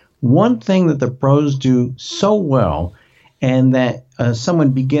here, one thing that the pros do so well and that someone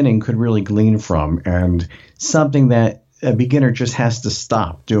beginning could really glean from, and something that a beginner just has to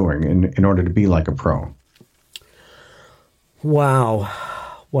stop doing in order to be like a pro. Wow.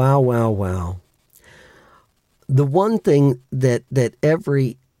 The one thing that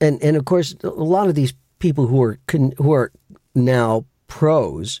and of course, a lot of these people who are now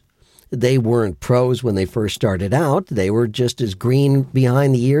pros, they weren't pros when they first started out. They were just as green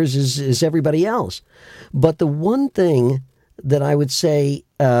behind the ears as everybody else. But the one thing that I would say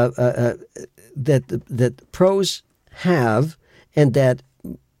that pros have, and that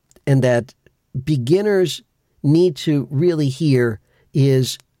beginners need to really hear,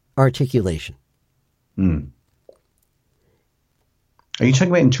 is articulation. Are you talking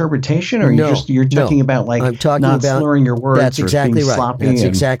about interpretation, or you're talking about I'm talking not about, slurring your words? That's exactly being right. Sloppy That's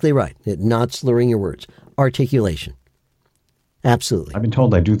exactly right. Not slurring your words. Articulation. Absolutely. I've been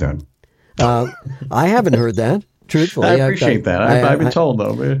told I do that. I haven't heard that. Truthfully, I appreciate that. I've been told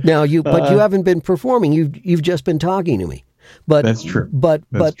though. But, now but you haven't been performing. You've just been talking to me. But that's true.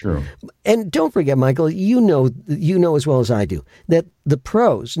 That's true. And don't forget, Michael, you know as well as I do that the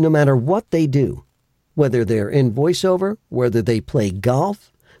pros, no matter what they do, whether they're in voiceover, whether they play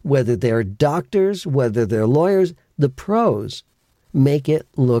golf, whether they're doctors, whether they're lawyers, the pros make it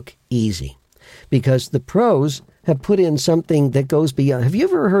look easy because the pros have put in something that goes beyond. Have you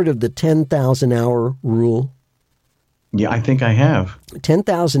ever heard of the 10,000 hour rule? Yeah, I think I have.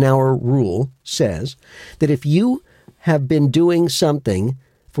 10,000 hour rule says that if you have been doing something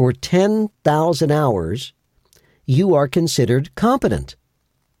for 10,000 hours, you are considered competent.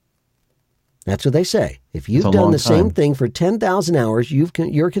 That's what they say. If you've done the same thing for 10,000 hours,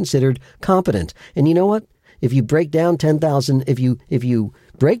 you're considered competent. And you know what? If you break down 10,000, if you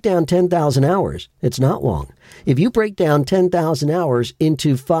break down 10,000 hours, it's not long. If you break down 10,000 hours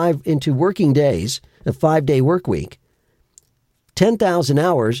into working days, a 5-day work week, 10,000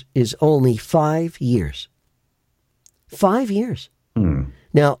 hours is only 5 years. 5 years.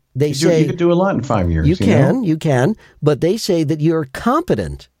 Now, they say you could do a lot in 5 years. You can, but they say that you're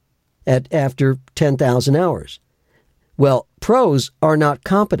competent after 10,000 hours. Well, pros are not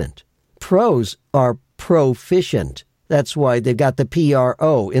competent. Pros are proficient. That's why they've got the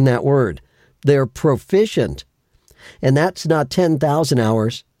PRO in that word. They're proficient. And that's not 10,000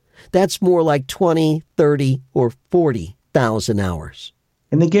 hours. That's more like 20, 30, or 40,000 hours.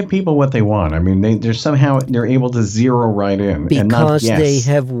 And they give people what they want. I mean, they're able to zero right in. Because they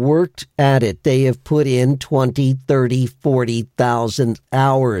have worked at it. They have put in 20, 30, 40,000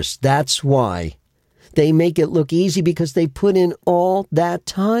 hours. That's why. They make it look easy because they put in all that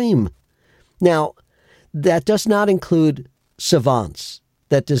time. Now, that does not include savants.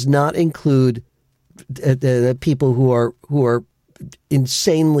 That does not include the people who are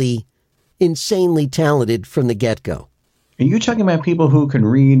insanely talented from the get-go. Are you talking about people who can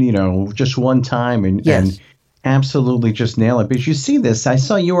read, just one time and absolutely just nail it? Because you see this. I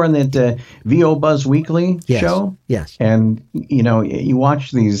saw you were on that VO Buzz Weekly show. Yes. And, you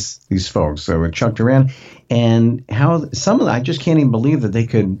watch these folks that were chucked around and how some of them, I just can't even believe that they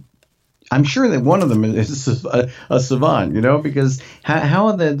could. I'm sure that one of them is a savant, because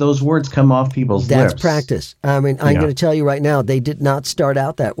how those words come off people's lips. That's practice. I mean, I'm going to tell you right now, they did not start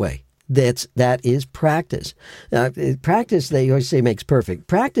out that way. That is practice. Practice, they always say, makes perfect.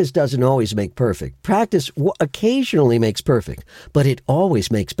 Practice doesn't always make perfect. Practice occasionally makes perfect, but it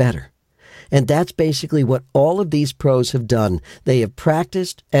always makes better. And that's basically what all of these pros have done. They have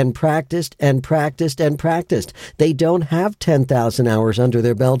practiced and practiced and practiced and practiced. They don't have 10,000 hours under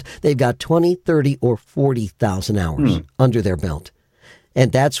their belt. They've got 20, 30, or 40,000 hours under their belt.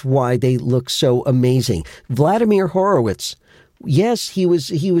 And that's why they look so amazing. Vladimir Horowitz, yes, he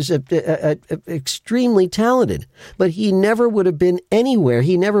was extremely talented, but he never would have been anywhere.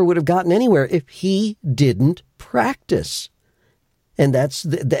 He never would have gotten anywhere if he didn't practice. And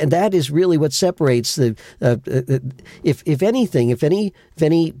that is really what separates the. If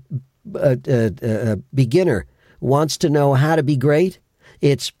any beginner wants to know how to be great,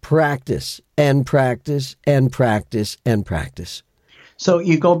 it's practice and practice and practice and practice. So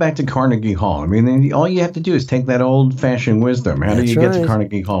you go back to Carnegie Hall. I mean, all you have to do is take that old-fashioned wisdom. How do you get to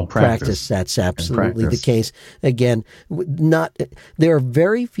Carnegie Hall? Practice. That's absolutely the case. Again, there are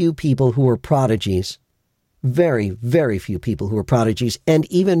very few people who are prodigies. Very, very few people who are prodigies.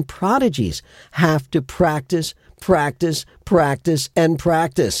 And even prodigies have to practice, practice, practice, and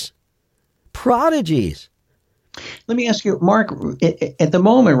practice. Prodigies. Let me ask you, Mark, at the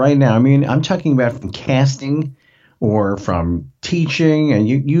moment right now, I mean, I'm talking about from casting or from teaching, and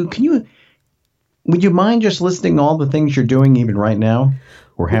would you mind just listing all the things you're doing even right now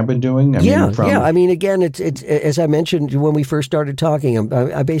or have been doing? I mean, again, it's as I mentioned when we first started talking,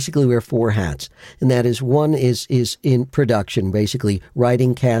 I basically wear 4 hats, and that is one is in production, basically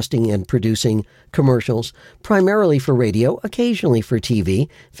writing, casting, and producing commercials, primarily for radio, occasionally for TV. In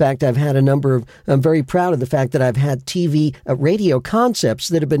fact, I'm very proud of the fact that I've had TV, radio concepts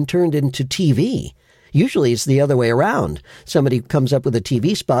that have been turned into TV. Usually it's the other way around. Somebody comes up with a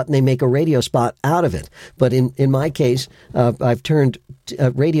TV spot and they make a radio spot out of it. But in my case, I've turned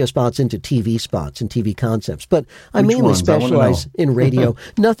radio spots into TV spots and TV concepts. But I mainly specialize in radio.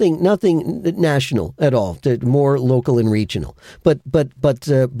 Nothing national at all. More local and regional. But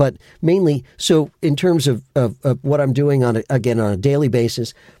mainly. So in terms of what I'm doing on a daily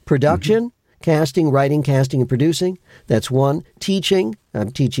basis, production. Casting, writing, casting, and producing. That's one. Teaching. I'm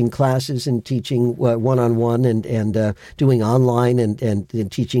teaching classes and teaching one-on-one and doing online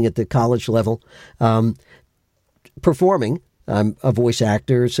and teaching at the college level. Performing. I'm a voice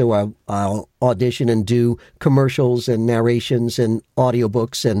actor, so I'll audition and do commercials and narrations and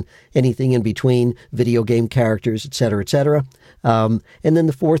audiobooks and anything in between, video game characters, et cetera, et cetera. And then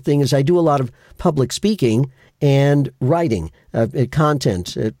the fourth thing is I do a lot of public speaking and writing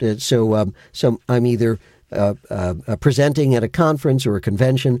content. So I'm either presenting at a conference or a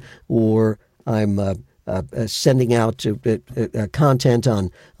convention, or I'm sending out content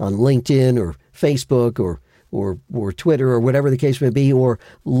on LinkedIn or Facebook or Twitter or whatever the case may be, or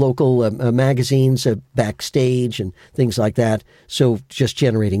local magazines, Backstage and things like that. So just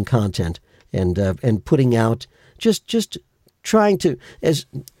generating content and putting out, just trying to,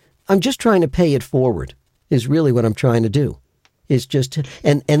 I'm just trying to pay it forward is really what I'm trying to do. Is just,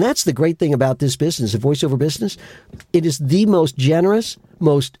 and that's the great thing about this business, the voiceover business. It is the most generous,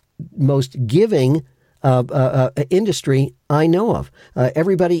 most giving industry I know of.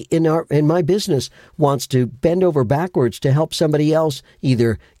 Everybody in my business wants to bend over backwards to help somebody else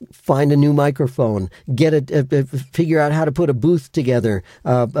either find a new microphone, figure out how to put a booth together,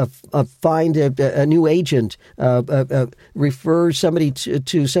 find a new agent, refer somebody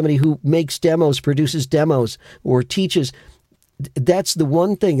to somebody who makes demos, produces demos, or teaches. That's the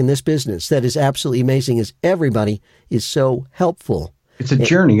one thing in this business that is absolutely amazing, is everybody is so helpful. It's a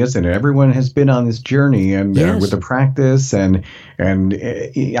journey, isn't it? Everyone has been on this journey, and yes. With the practice, and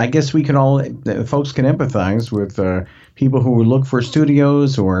I guess we can all, folks can empathize with people who look for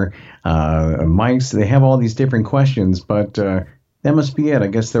studios or mics. They have all these different questions, but that must be it. I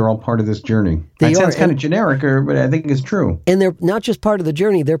guess they're all part of this journey. That sounds kind of generic, but I think it's true. And they're not just part of the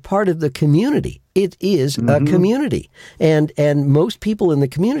journey; they're part of the community. It is a community, and most people in the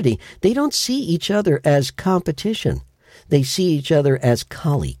community, they don't see each other as competition. They see each other as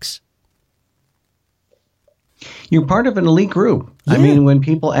colleagues. You're part of an elite group. Yeah. I mean, when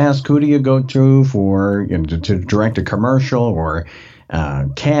people ask, who do you go to for to direct a commercial or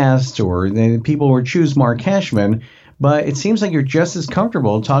cast, or people would choose Mark Cashman, but it seems like you're just as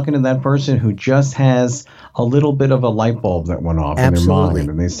comfortable talking to that person who just has a little bit of a light bulb that went off in their mind,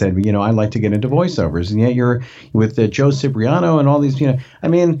 and they said, I'd like to get into voiceovers, and yet you're with Joe Cipriano and all these, I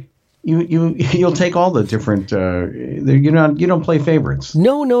mean. You'll take all the different. You don't play favorites.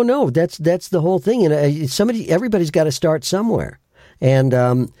 No. That's the whole thing. And everybody's got to start somewhere. And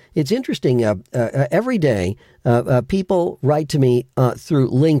it's interesting. Every day, people write to me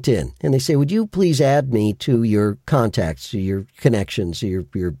through LinkedIn, and they say, "Would you please add me to your contacts, to your connections,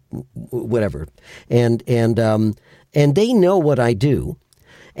 your whatever?" And they know what I do,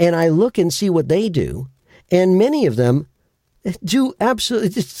 and I look and see what they do, and many of them do absolutely,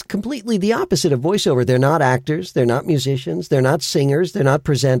 it's completely the opposite of voiceover. They're not actors. They're not musicians. They're not singers. They're not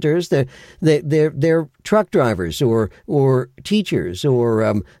presenters. They're truck drivers or teachers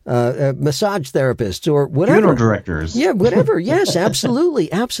or massage therapists or whatever. Funeral directors. Yeah, whatever. Yes, absolutely.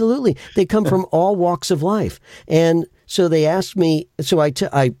 They come from all walks of life. And so they ask me, so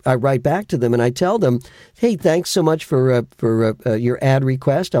I write back to them and I tell them, hey, thanks so much for your ad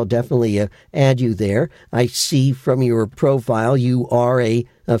request. I'll definitely add you there. I see from your profile you are a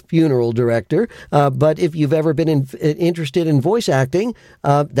funeral director, but if you've ever been interested in voice acting,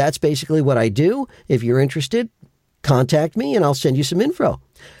 that's basically what I do. If you're interested, contact me and I'll send you some info.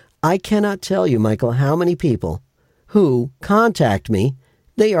 I cannot tell you, Michael, how many people who contact me,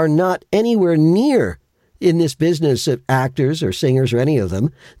 they are not anywhere near in this business of actors or singers or any of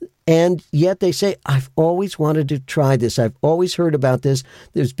them. And yet they say, I've always wanted to try this. I've always heard about this.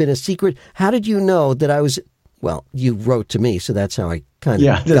 There's been a secret. How did you know that I was, well, you wrote to me, so that's how I kind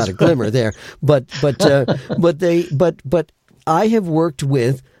of got a glimmer there. But I have worked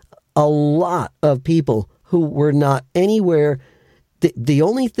with a lot of people who were not anywhere. The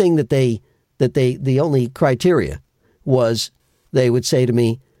only thing the only criteria was they would say to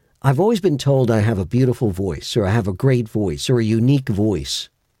me, I've always been told I have a beautiful voice, or I have a great voice, or a unique voice.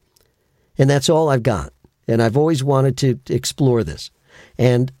 And that's all I've got. And I've always wanted to explore this.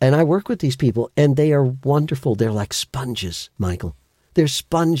 And I work with these people, and they are wonderful. They're like sponges, Michael. They're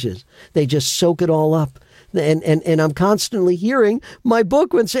sponges. They just soak it all up. And I'm constantly hearing my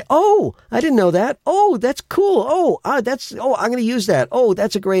book and say, oh, I didn't know that. Oh, that's cool. I'm going to use that. Oh,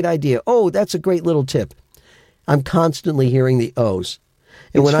 that's a great idea. Oh, that's a great little tip. I'm constantly hearing the O's.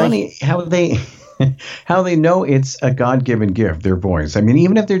 And it's funny how they know it's a God-given gift, their voice. I mean,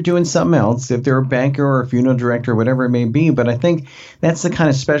 even if they're doing something else, if they're a banker or a funeral director, whatever it may be, but I think that's the kind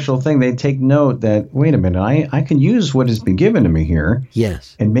of special thing. They take note that, wait a minute, I can use what has been given to me here.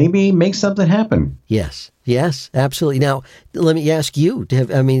 Yes. And maybe make something happen. Yes, absolutely. Now, let me ask you,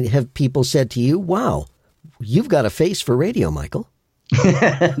 have people said to you, wow, you've got a face for radio, Michael?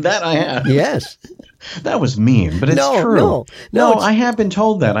 That I have. Yes. That was mean, but it's true. No, I have been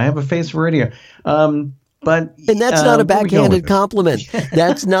told that. I have a face for radio. But and that's not a backhanded compliment.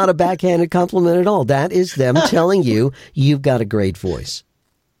 That's not a backhanded compliment at all. That is them telling you you've got a great voice.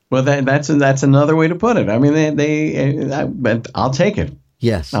 Well, that's another way to put it. I mean, but I'll take it.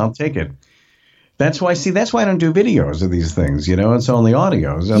 Yes, I'll take it. That's why I don't do videos of these things. It's only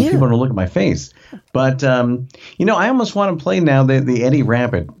audio. So people don't look at my face. But I almost want to play now the Eddie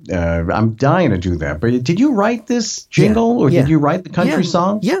Rabbitt. I'm dying to do that. But did you write this jingle, or did you write the country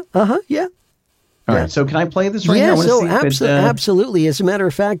song? Yeah. Yeah. All right, so can I play this right now? Absolutely. As a matter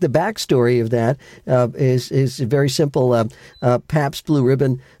of fact, the backstory of that is very simple. Pabst Blue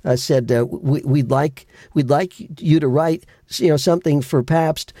Ribbon said we'd like you to write something for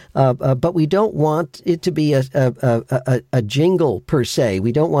Pabst, but we don't want it to be a jingle per se.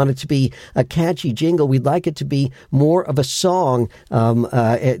 We don't want it to be a catchy jingle. We'd like it to be more of a song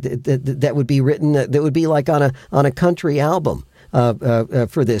that would be written that would be like on a country album.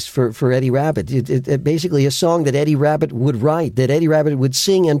 For Eddie Rabbitt. It basically a song that Eddie Rabbitt would write, that Eddie Rabbitt would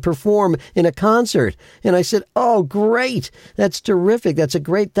sing and perform in a concert. And I said, oh, great. That's terrific. That's a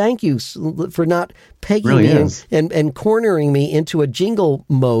great thank you for not pegging me and cornering me into a jingle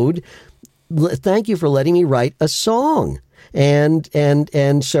mode. Thank you for letting me write a song. And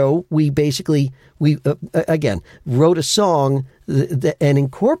so we basically, again, wrote a song and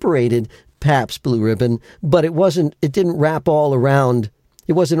incorporated Pabst Blue Ribbon, but it didn't wrap all around.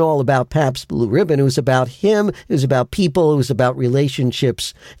 It wasn't all about Pabst Blue Ribbon. It was about him. It was about people. It was about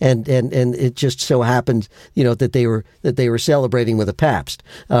relationships, and it just so happened, that they were celebrating with a Pabst.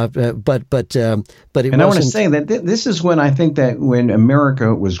 But it wasn't. And I want to say that this is when I think that when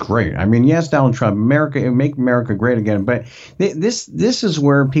America was great. I mean, yes, Donald Trump, make America great again, but this is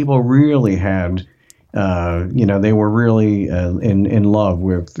where people really had. They were really in love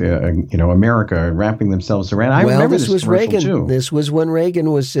with America and wrapping themselves around. I remember this was Reagan too. This was when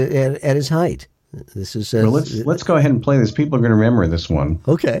Reagan was at his height. This is. Let's go ahead and play this. People are going to remember this one.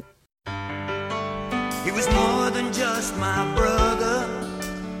 Okay. He was more than just my brother.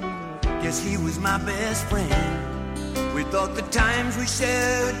 Guess he was my best friend. We thought the times we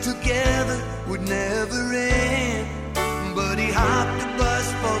shared together would never end. But he hopped the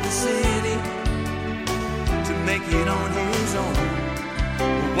bus for the city to make it on his own.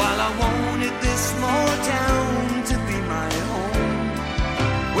 While I wanted this small town to be my home.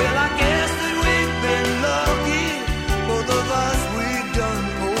 Well, I guess that we've been lucky, both of us, we've done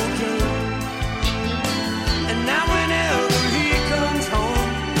okay. And now whenever he comes home,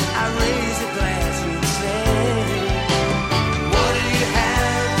 I raise a glass and say, what do you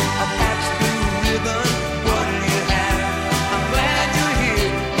have? A Pabst Blue Ribbon. What do you have? I'm glad you're here.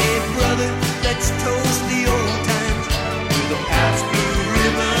 Hey brother, let's toast the old times with a Pabst Blue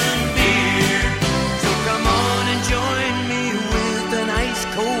Ribbon beer. So come on and join me with an ice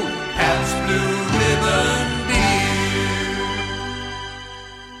cold Pabst Blue Ribbon beer.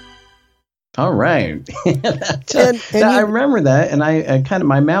 All right. I remember that, and I kind of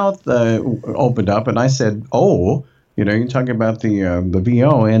my mouth opened up, and I said, "Oh." You're talking about the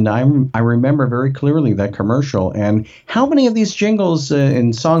VO, and I remember very clearly that commercial. And how many of these jingles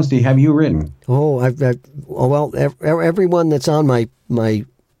and songs have you written? Oh, everyone that's on my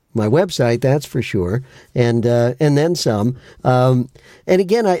website, that's for sure, and then some. And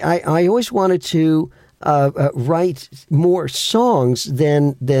again, I always wanted to write more songs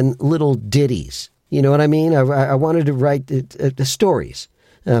than little ditties. You know what I mean? I wanted to write the stories,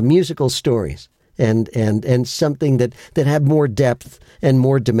 musical stories. And something that had more depth and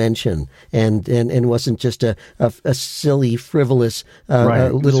more dimension and wasn't just a silly, frivolous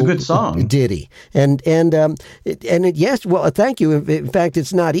little good song ditty. Yes, well, thank you. In fact,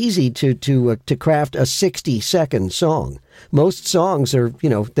 it's not easy to craft a 60-second song. Most songs are,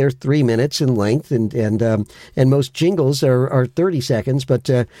 they're 3 minutes in length, and most jingles are 30 seconds. But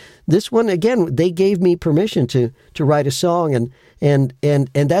this one, again, they gave me permission to write a song, and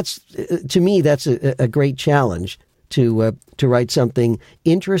that's, to me, that's a great challenge to write something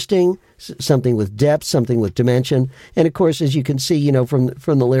interesting, something with depth, something with dimension. And of course, as you can see, from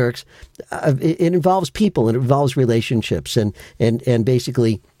the lyrics, it involves people, it involves relationships, and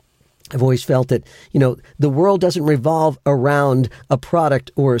basically, I've always felt that, the world doesn't revolve around a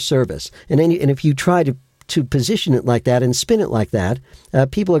product or a service. And if you try to position it like that and spin it like that,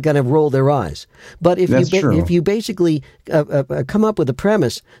 people are going to roll their eyes. But if you basically come up with a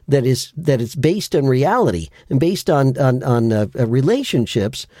premise that is based on reality and based on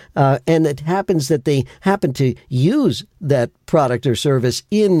relationships, and it happens that they happen to use that product or service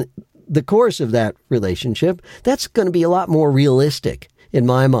in the course of that relationship, that's going to be a lot more realistic in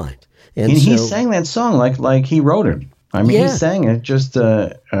my mind. And he sang that song like he wrote it. I mean, Yeah. he sang it just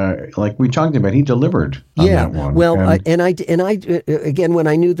like we talked about. He delivered on that one. Well, And- I again, when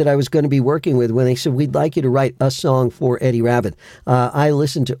I knew that I was going to be working with, when they said we'd like you to write a song for Eddie Rabbitt, I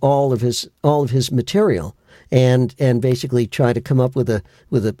listened to all of his material and basically try to come up with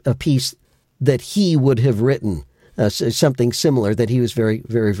a piece that he would have written. Something similar that he was very,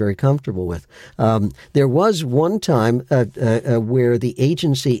 very, very comfortable with. There was one time where the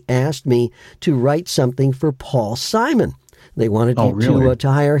agency asked me to write something for Paul Simon. They wanted really?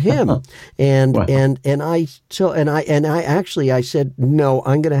 to hire him, and Wow. I said no.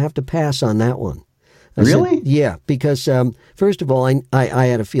 I'm going to have to pass on that one. I said, Really? yeah, because first of all, I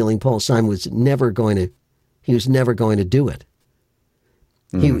had a feeling Paul Simon was never going to do it.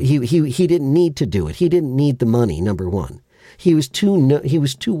 He didn't need to do it. He didn't need the money. Number one, he was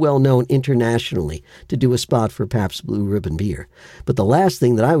too well known internationally to do a spot for Pabst Blue Ribbon beer. But the last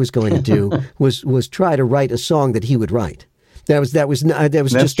thing that I was going to do was try to write a song that he would write. That was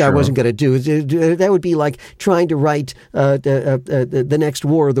just true. I wasn't going to do. That would be like trying to write the next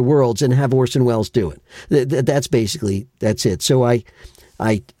War of the Worlds and have Orson Welles do it. That's it. So I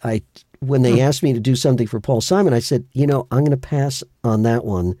when they asked me to do something for Paul Simon, I said, I'm going to pass on that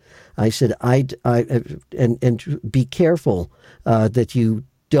one. I said, and be careful that you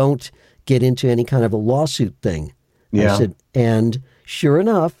don't get into any kind of a lawsuit thing. Yeah. I said, and sure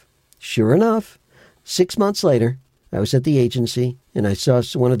enough, 6 months later, I was at the agency and I saw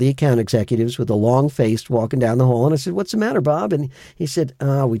one of the account executives with a long face walking down the hall. And I said, "What's the matter, Bob?" And he said,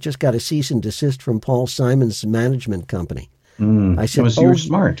 "We just got a cease and desist from Paul Simon's management company." I said, you were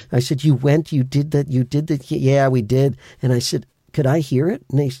smart. I said, you did that. Yeah, we did. And I said, could I hear it?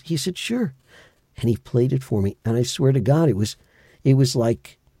 And he said, sure. And he played it for me. And I swear to God, it was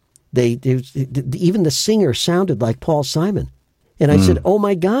like even the singer sounded like Paul Simon. And I said, oh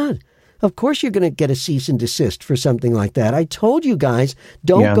my God, of course you're going to get a cease and desist for something like that. I told you guys,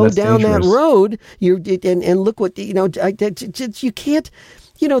 don't go that's down dangerous. that road. And look what, you can't,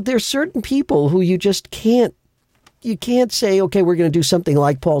 there's certain people who you just can't. You can't say, okay, we're going to do something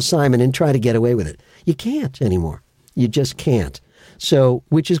like Paul Simon and try to get away with it. You can't anymore. You just can't. So,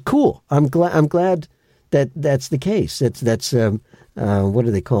 which is cool. I'm glad that that's the case. That's what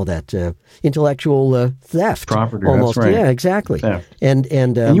do they call that? Intellectual theft. Property. Almost. That's right. Yeah, exactly. Theft. And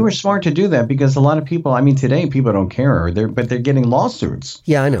you were smart to do that because a lot of people, I mean, today people don't care, but they're getting lawsuits.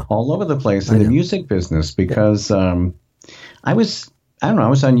 Yeah, I know. All over the place in the music business because I was on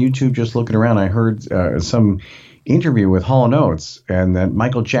YouTube just looking around. I heard some interview with Hall & Oates and that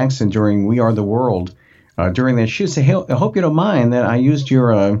Michael Jackson during We Are the World, during that shoot, say, hey, I hope you don't mind that I used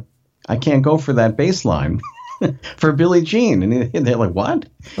your I Can't Go For That bass line for Billie Jean. And they're like, what?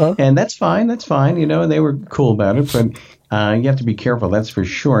 And that's fine. And they were cool about it. But you have to be careful, that's for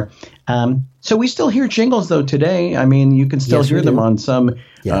sure. So we still hear jingles, though, today. I mean, you can still hear them on some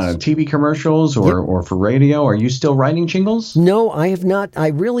TV commercials or for radio. Are you still writing jingles? No, I have not. I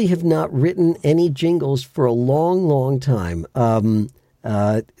really have not written any jingles for a long, long time.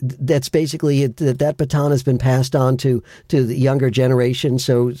 That's basically it, that baton has been passed on to the younger generation.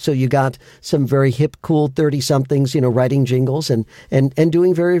 So you got some very hip, cool 30-somethings, writing jingles and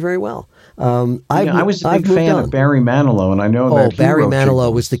doing very, very well. I was a big fan of Barry Manilow, and I know that Barry Manilow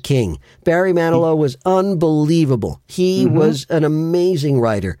jingles. was the king. Barry Manilow was unbelievable. He was an amazing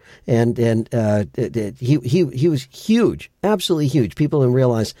writer, and he was huge, absolutely huge. People don't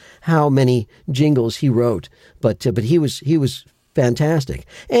realize how many jingles he wrote, but he was fantastic.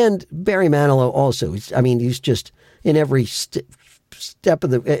 And Barry Manilow also. He's just in every step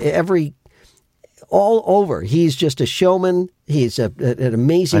of all over. He's just a showman. He's an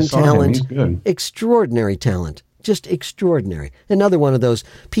amazing talent. He's good. Extraordinary talent. Just extraordinary. Another one of those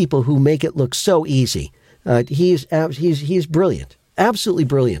people who make it look so easy. He's brilliant. Absolutely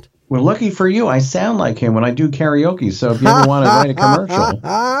brilliant. Well, lucky for you, I sound like him when I do karaoke. So if you ever want to write a commercial,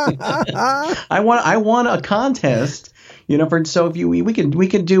 I want a contest. So if we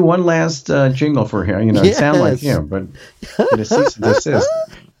could do one last jingle for him. Sound like him, but get a cease and desist.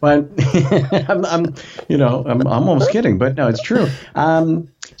 But I'm almost kidding, but no, it's true.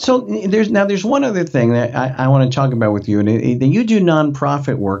 So there's one other thing that I want to talk about with you, and you do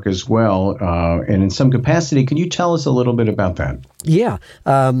nonprofit work as well, and in some capacity. Can you tell us a little bit about that? Yeah,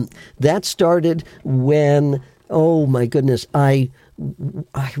 that started when, oh my goodness, I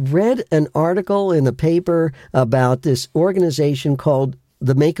read an article in the paper about this organization called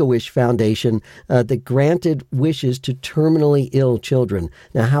the Make-A-Wish Foundation that granted wishes to terminally ill children.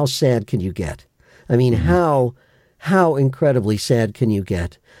 Now, how sad can you get? I mean, how incredibly sad can you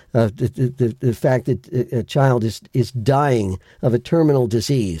get? The fact that a child is dying of a terminal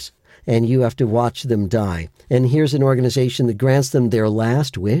disease, and you have to watch them die. And here's an organization that grants them their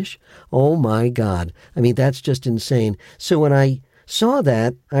last wish. Oh my God. I mean, that's just insane. So when I saw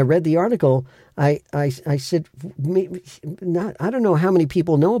that, I read the article, I said, I don't know how many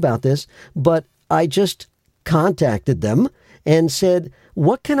people know about this, but I just contacted them and said,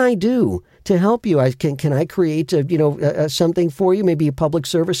 what can I do to help you? Can I create something for you, maybe a public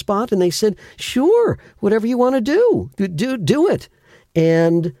service spot? And they said, sure, whatever you want to do it.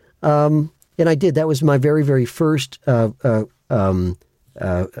 And I did. That was my very, very first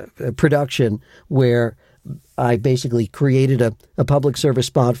production where I basically created a public service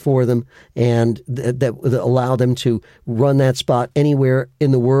spot for them, and that would allow them to run that spot anywhere in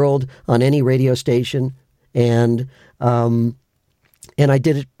the world on any radio station, and I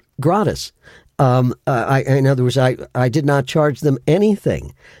did it gratis. In other words, I did not charge them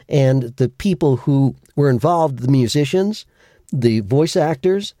anything, and the people who were involved, the musicians, the voice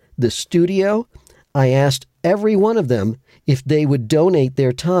actors, the studio, I asked every one of them if they would donate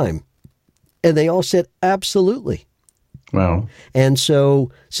their time. And they all said, absolutely. Wow. And so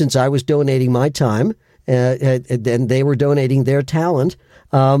since I was donating my time, and they were donating their talent,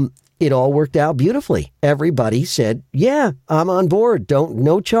 it all worked out beautifully. Everybody said, yeah, I'm on board.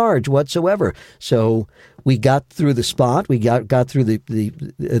 No charge whatsoever. So we got through the spot. We got through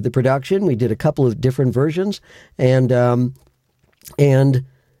the production. We did a couple of different versions. And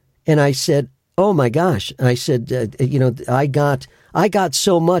I said, oh my gosh. I said, I got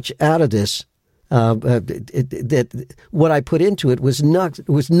so much out of this. That what I put into it was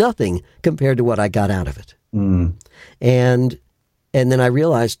nothing compared to what I got out of it. Mm. And then I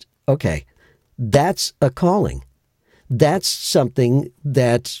realized, okay, that's a calling. That's something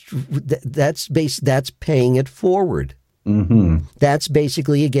that's paying it forward. Mm-hmm. That's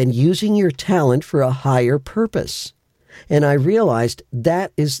basically, again, using your talent for a higher purpose. And I realized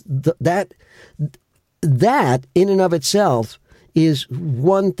that is that in and of itself is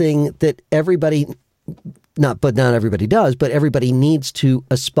one thing that everybody, not everybody does, but everybody needs to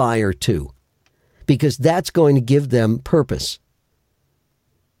aspire to, because that's going to give them purpose.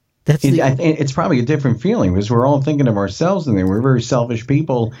 It's probably a different feeling because we're all thinking of ourselves, and we're very selfish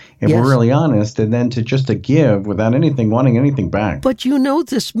people, if yes. we're really honest, and then to give without wanting anything back. But you know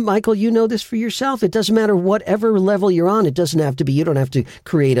this, Michael, you know this for yourself. It doesn't matter whatever level you're on. It doesn't have to be, you don't have to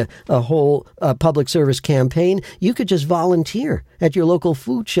create a whole public service campaign. You could just volunteer at your local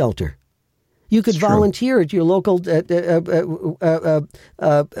food shelter. You could volunteer at your local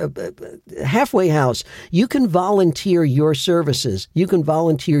halfway house. You can volunteer your services. You can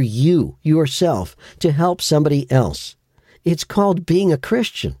volunteer yourself to help somebody else. It's called being a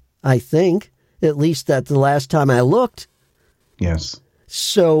Christian, I think. At least that's the last time I looked. Yes.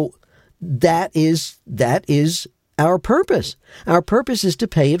 So that is our purpose. Our purpose is to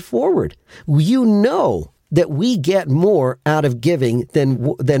pay it forward. You know that we get more out of giving than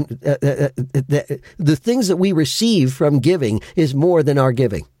the things that we receive from giving is more than our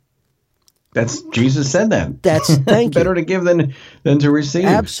giving. That's Jesus said that. That's thank you. Better to give than to receive.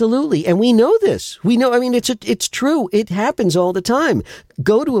 Absolutely, and we know this. We know. I mean, it's true. It happens all the time.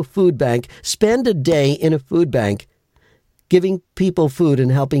 Go to a food bank. Spend a day in a food bank, giving people food and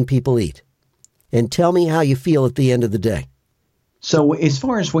helping people eat, and tell me how you feel at the end of the day. So as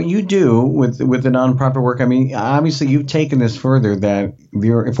far as what you do with the nonprofit work, I mean, obviously you've taken this further that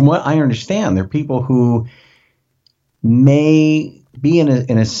from what I understand, there are people who may be in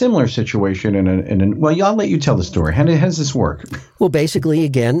a similar situation well, I'll let you tell the story. How does this work? Well, basically,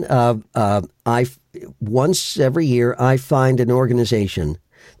 again, once every year, I find an organization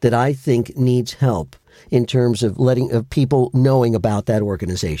that I think needs help in terms of letting people knowing about that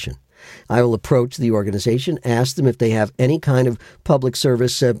organization. I will approach the organization, ask them if they have any kind of public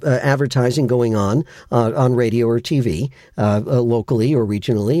service advertising going on radio or TV, locally or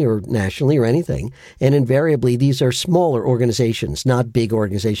regionally or nationally or anything. And invariably, these are smaller organizations, not big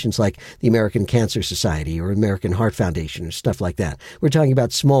organizations like the American Cancer Society or American Heart Foundation or stuff like that. We're talking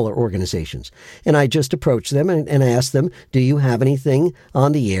about smaller organizations. And I just approach them and ask them, do you have anything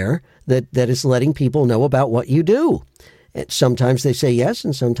on the air that is letting people know about what you do? And sometimes they say yes,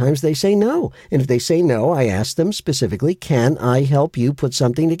 and sometimes they say no. And if they say no, I ask them specifically, can I help you put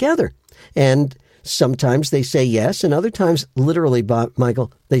something together? And sometimes they say yes, and other times, literally,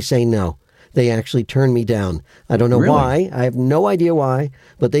 Michael, they say no. They actually turn me down. I don't know why. I have no idea why,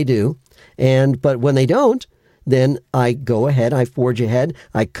 but they do. But when they don't, then I go ahead, I forge ahead,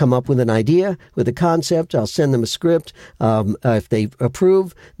 I come up with an idea, with a concept, I'll send them a script. If they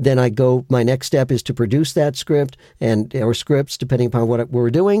approve, then my next step is to produce that script or scripts, depending upon what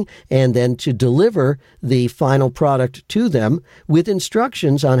we're doing, and then to deliver the final product to them with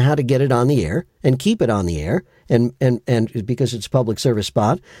instructions on how to get it on the air and keep it on the air. And because it's a public service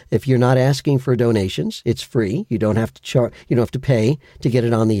spot, if you're not asking for donations, it's free. You don't have to you don't have to pay to get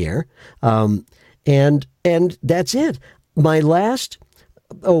it on the air. And that's it. When was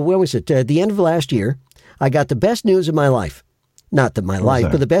it? At the end of last year, I got the best news of my life. Not that my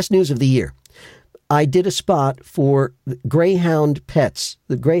life, but the best news of the year. I did a spot for Greyhound Pets,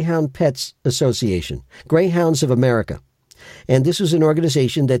 the Greyhound Pets Association, Greyhounds of America. And this was an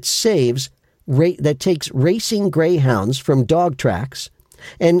organization that that takes racing greyhounds from dog tracks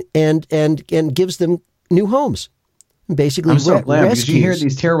and gives them new homes. Basically, I'm so glad because you hear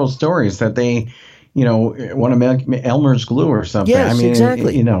these terrible stories that they, want to make Elmer's glue or something. Yes, I mean,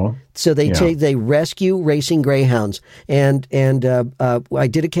 exactly. So they rescue racing greyhounds, and I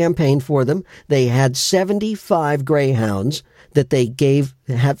did a campaign for them. They had 75 greyhounds that they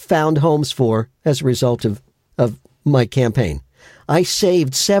have found homes for as a result of my campaign. I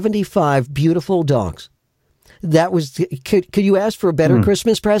saved 75 beautiful dogs. That was could you ask for a better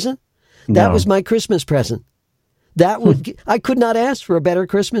Christmas present? That No. was my Christmas present. I could not ask for a better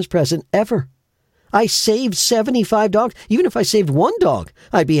Christmas present ever. I saved 75 dogs. Even if I saved one dog,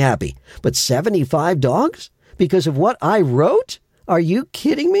 I'd be happy. But 75 dogs? Because of what I wrote? Are you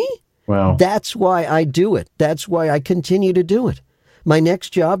kidding me? Wow. That's why I do it. That's why I continue to do it. My next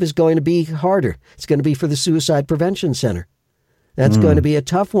job is going to be harder. It's going to be for the Suicide Prevention Center. That's going to be a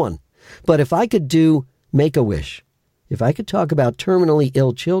tough one. But if I could do Make-A-Wish, if I could talk about terminally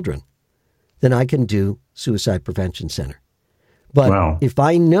ill children, then I can do Suicide Prevention Center. But Wow. if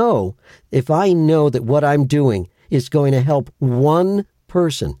I know that what I'm doing is going to help one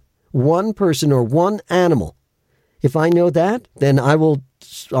person or one animal, if I know that, then I'll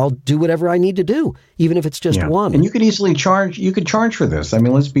do whatever I need to do, even if it's just one. And you could easily charge. You could charge for this. I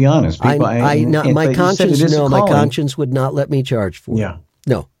mean, let's be honest. People, my conscience would not let me charge for it. Yeah.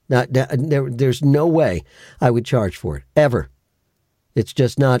 No, there's no way I would charge for it ever. It's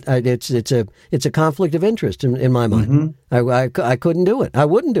just not. It's a conflict of interest in my mind. Mm-hmm. I couldn't do it. I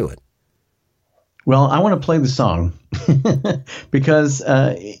wouldn't do it. Well, I want to play the song because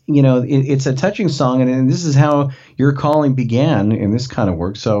it's a touching song, and this is how your calling began in this kind of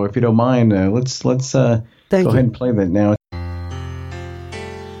work. So, if you don't mind, let's go ahead and play that now.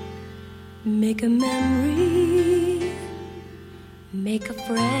 Make a memory, make a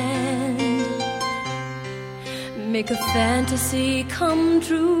friend, make a fantasy come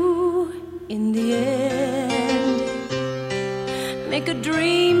true in the end. Make a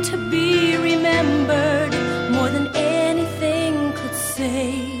dream to be remembered more than anything could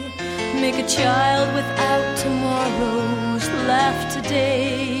say. Make a child without tomorrows, laugh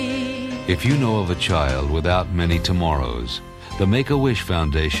today. If you know of a child without many tomorrows, the Make-A-Wish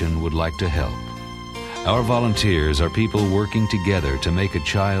Foundation would like to help. Our volunteers are people working together to make a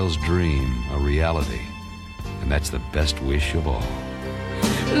child's dream a reality. And that's the best wish of all.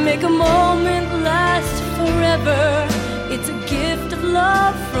 Make a moment last forever. It's a gift of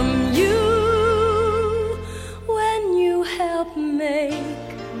love from you when you help make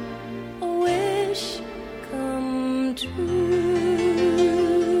a wish come true.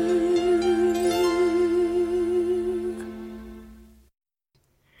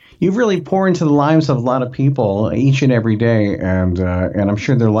 You really pour into the lives of a lot of people each and every day, and I'm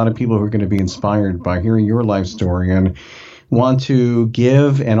sure there are a lot of people who are going to be inspired by hearing your life story and want to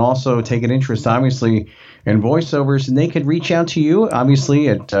give and also take an interest, obviously, in voiceovers. And they could reach out to you, obviously,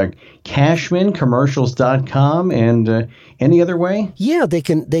 at CashmanCommercials.com and any other way. Yeah,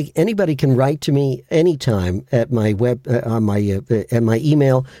 anybody can write to me anytime at my at my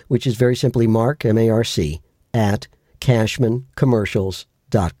email, which is very simply Mark, MARC, at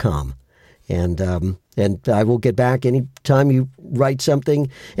CashmanCommercials.com. And I will get back anytime you write something.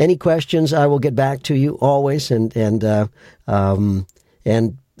 Any questions, I will get back to you always. And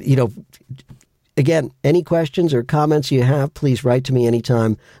again, any questions or comments you have, please write to me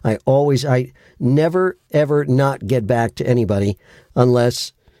anytime. I never ever not get back to anybody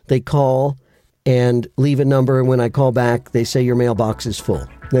unless they call and leave a number, and when I call back, they say your mailbox is full.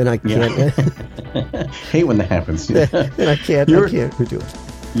 Then I can't. Yeah. Hate when that happens. Then I can't do it.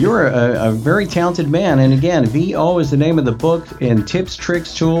 You're a very talented man. And again, VO is the name of the book, and tips,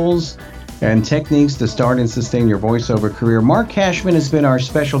 tricks, tools, and techniques to start and sustain your voiceover career. Mark Cashman has been our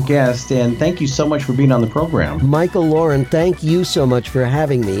special guest, and thank you so much for being on the program. Michael Lauren, thank you so much for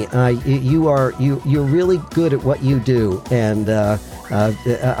having me. You're really good at what you do, and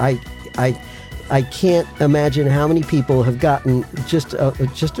I can't imagine how many people have gotten just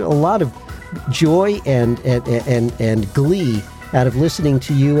a lot of joy and glee out of listening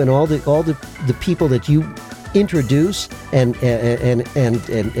to you and all the people that you introduce and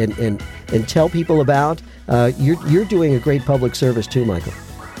tell people about. You're doing a great public service too, Michael.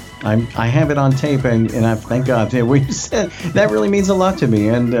 I have it on tape, and I thank God. What you said, that really means a lot to me,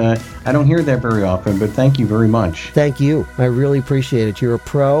 and I don't hear that very often, but thank you very much. Thank you. I really appreciate it. You're a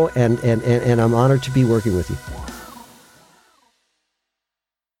pro, and I'm honored to be working with you.